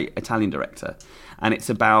very great Italian director. And it's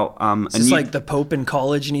about it's like the Pope in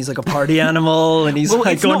college, and he's like a party animal, and he's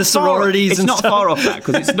going to sororities. It's not far off that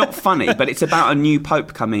because it's not funny, but it's about a new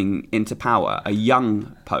Pope coming into power, a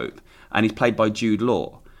young Pope, and he's played by Jude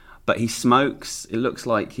Law. But he smokes. It looks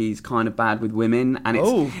like he's kind of bad with women, and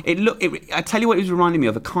I tell you what, it was reminding me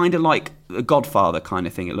of a kind of like a Godfather kind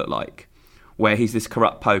of thing. It looked like, where he's this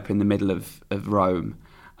corrupt Pope in the middle of Rome.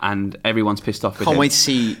 And everyone's pissed off with him. Can't wait to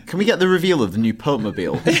see. Can we get the reveal of the new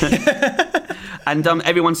Pope-mobile? And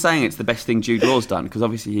everyone's saying it's the best thing Jude Law's done because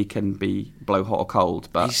obviously he can blow hot or cold.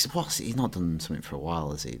 But he's not done something for a while,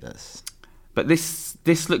 has he? But this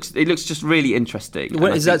looks just really interesting.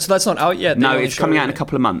 What is that? So that's not out yet. No, it's coming out in a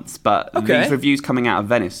couple of months. But these reviews coming out of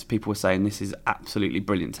Venice, people were saying this is absolutely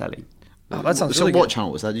brilliant telly. Oh, that sounds so really what good. channel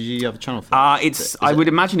was that? Did you have a channel for that? I would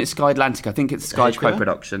imagine it's Sky Atlantic. I think it's Sky's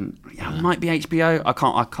co-production. Yeah, it might be HBO.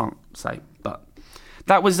 I can't say. But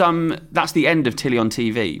that was that's the end of Tilly on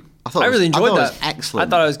TV. I really enjoyed that. It was excellent. I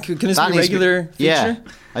thought it was. Can this be a regular feature? Yeah,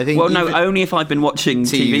 I think. Well, no, only if I've been watching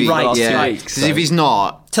TV for the last 2 weeks. Because if he's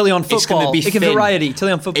not, Tilly on football. It's going to be variety.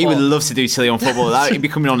 Tilly on football. He would love to do Tilly on football. He'd be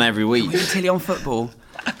coming on every week. Tilly on football.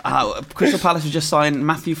 Crystal Palace has just signed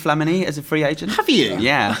Matthew Flamini as a free agent. Have you?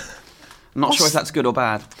 Yeah. I'm not sure if that's good or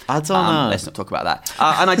bad. I don't know. Let's not talk about that.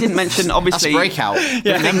 And I didn't mention, obviously... That's Breakout.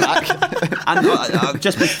 And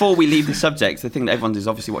just before we leave the subject, the thing that everyone is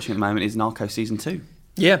obviously watching at the moment is Narcos Season 2.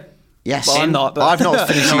 Yeah. Yes. Well, I'm not. But I've not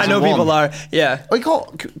finished season 1. I know people are. Yeah. I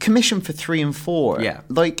got commissioned for 3 and 4. Yeah.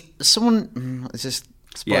 Like, someone... It's just...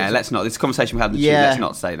 Yeah, let's not. This conversation we had in the tube, let's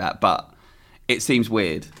not say that. But it seems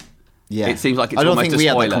weird. Yeah. It seems like it's almost a spoiler. I don't think we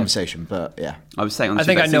had that conversation, but yeah. I was saying on the I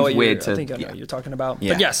think I know what weird I think I know what you're talking about.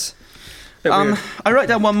 Yeah. But yes. I wrote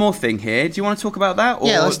down one more thing here. Do you want to talk about that? Or?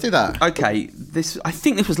 Yeah, let's do that. Okay, I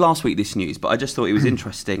think this was last week, this news, but I just thought it was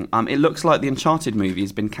interesting. It looks like the Uncharted movie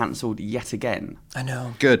has been cancelled yet again. I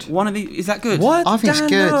know. Good. Is that good? What? I think it's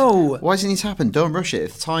good. No. Why does it need to happen? Don't rush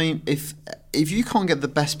it. If you can't get the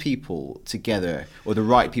best people together or the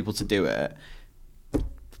right people to do it,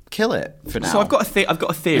 kill it for now. So I've got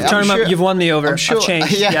a theory. You've won me over. I've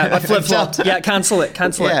changed. I flip-flopped. Yeah, cancel it.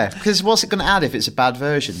 Yeah, because what's it going to add if it's a bad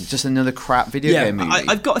version? Just another crap video game movie?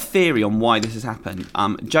 I've got a theory on why this has happened.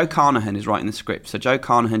 Joe Carnahan is writing the script. So Joe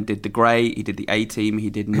Carnahan did The Grey, he did The A-Team, he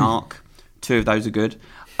did Narc. 2 of those are good.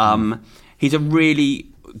 He's a really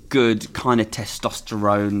good kind of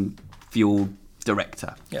testosterone fueled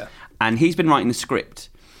director. Yeah. And he's been writing the script.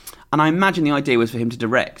 And I imagine the idea was for him to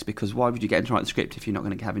direct, because why would you get him to write the script if you're not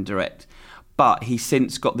going to have him direct? But he's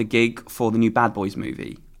since got the gig for the new Bad Boys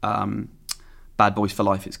movie. Bad Boys for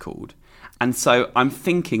Life it's called. And so I'm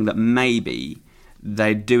thinking that maybe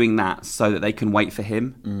they're doing that so that they can wait for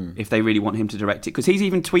him if they really want him to direct it. Because he's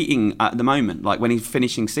even tweeting at the moment, like when he's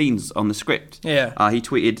finishing scenes on the script. Yeah. He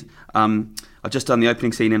tweeted, I've just done the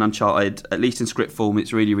opening scene in Uncharted, at least in script form,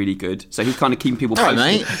 it's really, really good. So he's kind of keeping people posted. All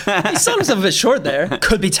right, mate. He sounds a bit short there.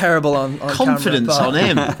 Could be terrible on Confidence camera, on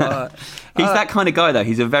him. He's that kind of guy, though.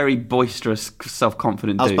 He's a very boisterous,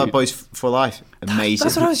 self-confident How's dude. Bad Boys for Life? Amazing.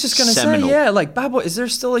 That's what I was just going to say. Yeah, like Bad Boys. Is there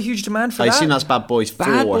still a huge demand for I that? assume that's Bad Boys 4.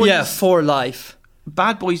 Bad Boys- Yeah, for life.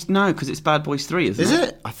 Bad Boys, no, because it's Bad Boys 3, isn't Is it?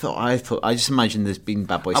 it? I just imagined there's been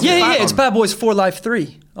Bad Boys 4. Yeah, it's Bad Boys for Life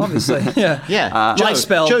 3, obviously. Yeah. Yeah. Life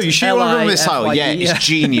spelled Joe, you sure on this title? Yeah, L-I-F-Y-E. it's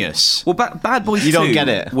genius. Well, Bad Boys You 2 don't get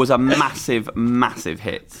it. was a massive, massive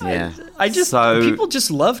hit. Yeah. People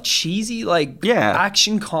just love cheesy, like,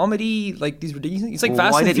 action comedy, like these ridiculous. It's like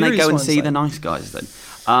Fast Why and didn't they Furious go and ones, see like- The Nice Guys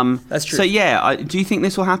then? That's true. So yeah, do you think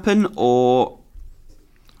this will happen, or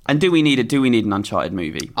and do we need an Uncharted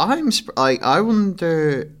movie? I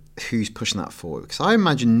wonder who's pushing that forward, because I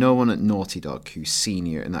imagine no one at Naughty Dog who's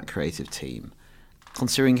senior in that creative team,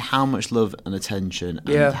 considering how much love and attention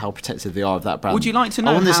and how protective they are of that brand. Would you like to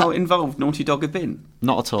know how involved Naughty Dog have been?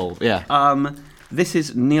 Not at all. Yeah. This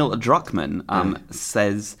is Neil Druckmann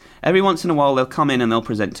says, every once in a while they'll come in and they'll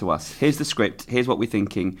present to us. Here's the script. Here's what we're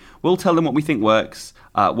thinking. We'll tell them what we think works,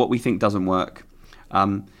 what we think doesn't work.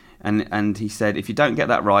 And he said, if you don't get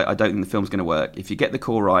that right, I don't think the film's going to work. If you get the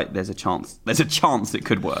call right, there's a chance it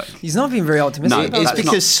could work. He's not being very optimistic. It's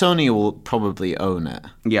because Sony will probably own it.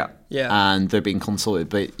 Yeah. And they're being consulted.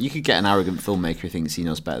 But you could get an arrogant filmmaker who thinks he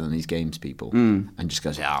knows better than these games people and just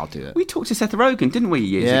goes, yeah, I'll do it. We talked to Seth Rogen, didn't we,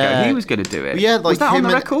 years ago? He was going to do it. Yeah, like was that on the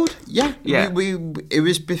record? Yeah. It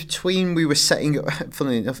was between we were setting up,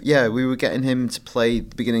 funnily enough, we were getting him to play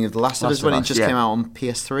the beginning of The Last of Us when it just came out on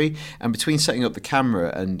PS3. And between setting up the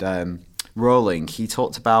camera and rolling, he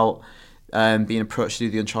talked about being approached to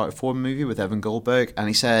do the Uncharted 4 movie with Evan Goldberg, and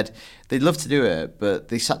he said they'd love to do it, but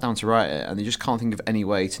they sat down to write it and they just can't think of any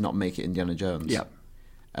way to not make it Indiana Jones. Yeah.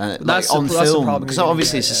 Like on film, because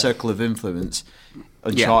obviously it's a circle of influence.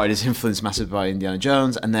 Uncharted is influenced massively by Indiana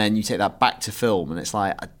Jones, and then you take that back to film, and it's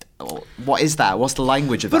like, what is that? What's the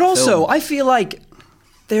language of that film? But also, I feel like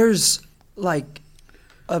there's like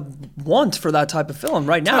a want for that type of film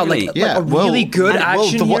right now. Totally. Like a really good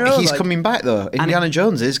action hero. He's coming back though. Indiana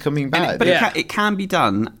Jones is coming back. But it can be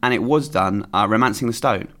done, and it was done, Romancing the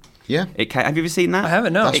Stone. Yeah. Have you ever seen that? I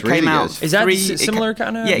haven't, no. It came out. Is that similar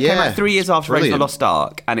kind of? Yeah, it came out 3 years after Raiders of the Lost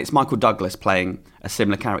Ark, and it's Michael Douglas playing a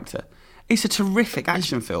similar character. It's a terrific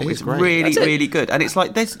action film. It's really, really good. And it's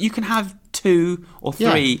like you can have 2 or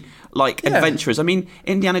 3 adventurers. I mean,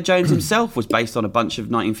 Indiana Jones himself was based on a bunch of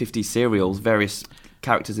 1950s serials, various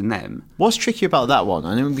characters in them. What's tricky about that one,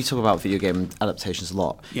 I know we talk about video game adaptations a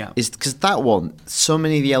lot, is because that one, so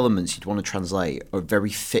many of the elements you'd want to translate are very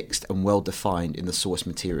fixed and well defined in the source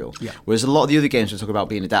material. Yeah. Whereas a lot of the other games we talk about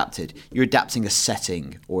being adapted, you're adapting a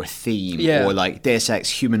setting or a theme or like Deus Ex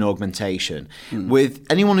human augmentation. With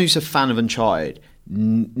anyone who's a fan of Uncharted,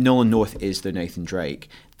 Nolan North is the Nathan Drake.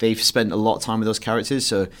 They've spent a lot of time with those characters,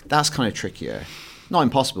 so that's kind of trickier. Not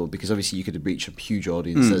impossible, because obviously you could reach a huge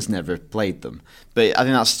audience that's never played them. But I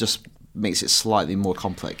think that's just makes it slightly more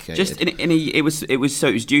complicated. It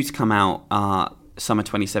was due to come out summer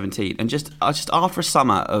 2017, and just after a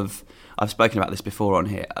summer of, I've spoken about this before on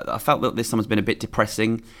here, I felt that this summer's been a bit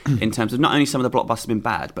depressing in terms of not only some of the blockbusters have been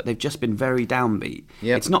bad, but they've just been very downbeat.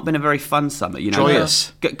 Yep. It's not been a very fun summer.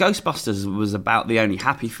 Joyous. Ghostbusters was about the only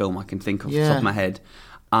happy film I can think of off the top of my head.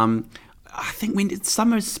 I think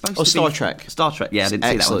summer is supposed to be... Star Trek. Star Trek, yeah, I didn't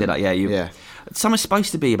see that one, did I? Yeah. Summer's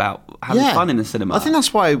supposed to be about having fun in the cinema. I think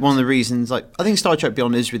that's why one of the reasons, I think Star Trek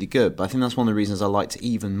Beyond is really good, but I think that's one of the reasons I liked it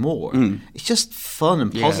even more. It's just fun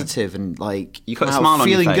and positive, and you can have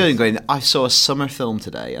feeling good and going, I saw a summer film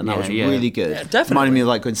today, and that was really good. Yeah, definitely. Reminded me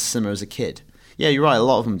of going to cinema as a kid. Yeah, you're right, a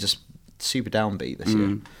lot of them just super downbeat this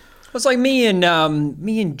year. It's like me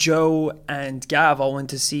and Joe and Gav all went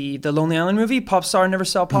to see the Lonely Island movie, Pop Star Never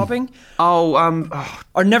Stop Popping.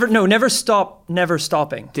 Or Never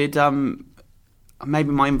Stopping. Did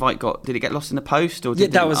maybe my invite did it get lost in the post, or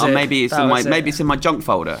that was it. Maybe it's in my junk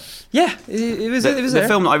folder. Yeah, it was the there.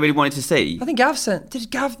 film that I really wanted to see. I think Gav sent. Did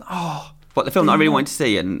Gav? Oh. What, the film that I really wanted to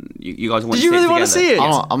see, and you guys wanted to see it. Did you really want to see it?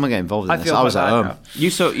 I'm going to get involved in this. I was at home.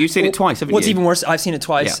 You've seen it twice, haven't you? What's even worse, I've seen it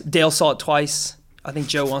twice. Yeah. Dale saw it twice. I think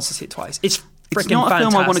Joe wants to see it twice. It's freaking fantastic. It's not a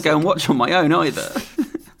film I want to go and watch on my own either.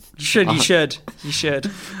 You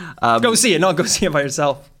should. Go see it, not go see it by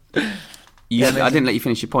yourself. I didn't let you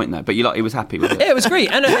finish your point there, but he was happy with it. Yeah, it was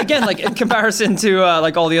great. And again, like in comparison to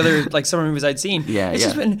like all the other like summer movies I'd seen,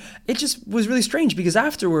 it just was really strange because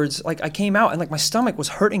afterwards, like I came out and like my stomach was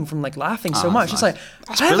hurting from like laughing so much. It's like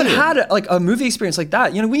I haven't had like a movie experience like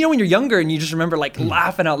that. You know, when you're younger and you just remember like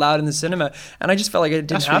laughing out loud in the cinema, and I just felt like I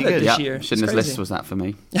didn't have it this year. Schindler's List was that for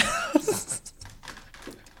me.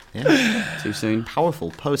 Yeah, too soon.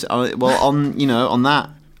 Powerful post. Well, on that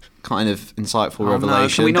kind of insightful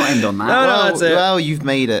revelation. No, can we not end on that? No, that's it. Well, you've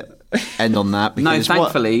made it end on that. Because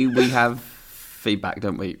thankfully we have feedback,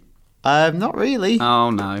 don't we? Not really.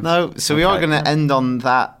 Oh no. No. So we are going to end on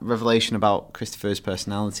that revelation about Christopher's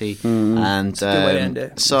personality, and it's a good way to end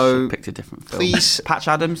it. So picked a different film. Please, Patch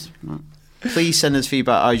Adams. Please send us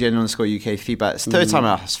feedback. IGN_UK feedback. It's the third time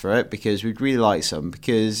I asked for it because we'd really like some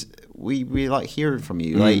because we really like hearing from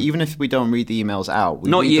you. Like even if we don't read the emails out, we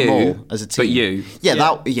not read you, them all as a team. but you.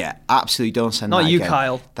 Yeah, absolutely. Don't send not that you, again.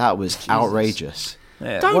 Kyle. That was outrageous.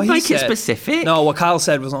 Yeah, don't make it specific. No, what Kyle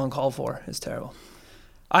said was uncalled for. It's terrible.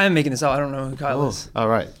 I am making this out. I don't know who Kyle is. All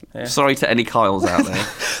right. Yeah. Sorry to any Kyles out there.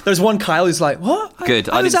 There's one Kyle who's like, what? Good.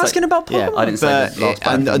 I was asking about Pokemon. Yeah, I didn't say that last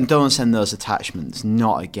time. And don't send those attachments.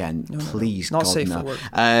 Not again. Please, not God, safe no. for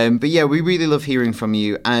work. But yeah, we really love hearing from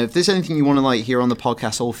you. And if there's anything you want to like hear on the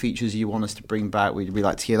podcast, all features you want us to bring back, we'd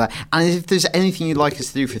like to hear that. And if there's anything you'd like us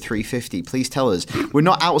to do for 350, please tell us. We're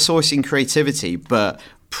not outsourcing creativity, but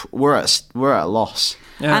we're at a loss.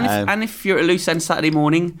 Yeah. And if you're at a loose end Saturday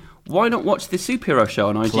morning, why not watch the superhero show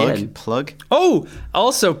on IGN? Plug. Oh,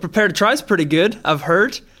 also, Prepare to Try is pretty good, I've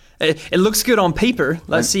heard. It looks good on paper.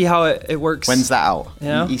 Let's see how it works. When's that out?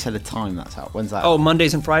 Yeah. He said a time that's out. When's that out? Oh,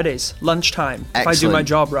 Mondays and Fridays, lunchtime, if I do my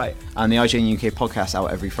job right. And the IGN UK podcast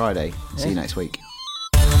out every Friday. See you next week.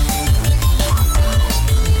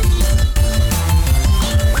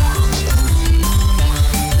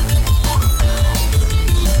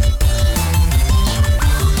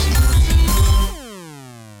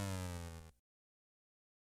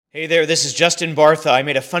 Hey there, this is Justin Bartha. I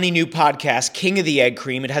made a funny new podcast, King of the Egg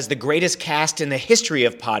Cream. It has the greatest cast in the history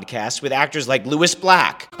of podcasts with actors like Louis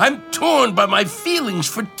Black. I'm torn by my feelings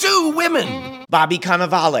for two women. Bobby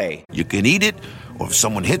Cannavale. You can eat it, or if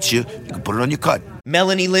someone hits you, you can put it on your cut.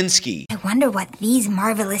 Melanie Linsky. I wonder what these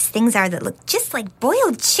marvelous things are that look just like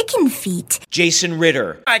boiled chicken feet. Jason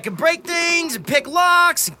Ritter. I can break things and pick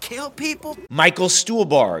locks and kill people. Michael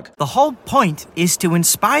Stuhlbarg. The whole point is to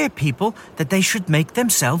inspire people that they should make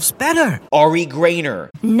themselves better. Ari Grainer.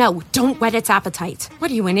 No, don't whet its appetite.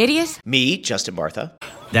 What are you, an idiot? Me, Justin Bartha.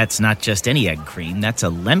 That's not just any egg cream, that's a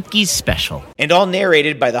Lemke's special. And all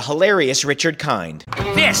narrated by the hilarious Richard Kind.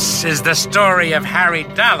 This is the story of Harry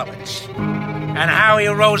Dalowitz and how he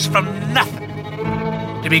rose from nothing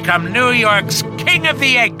to become New York's King of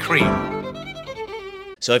the Egg Cream.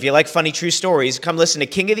 So if you like funny true stories, come listen to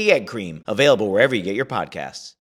King of the Egg Cream, available wherever you get your podcasts.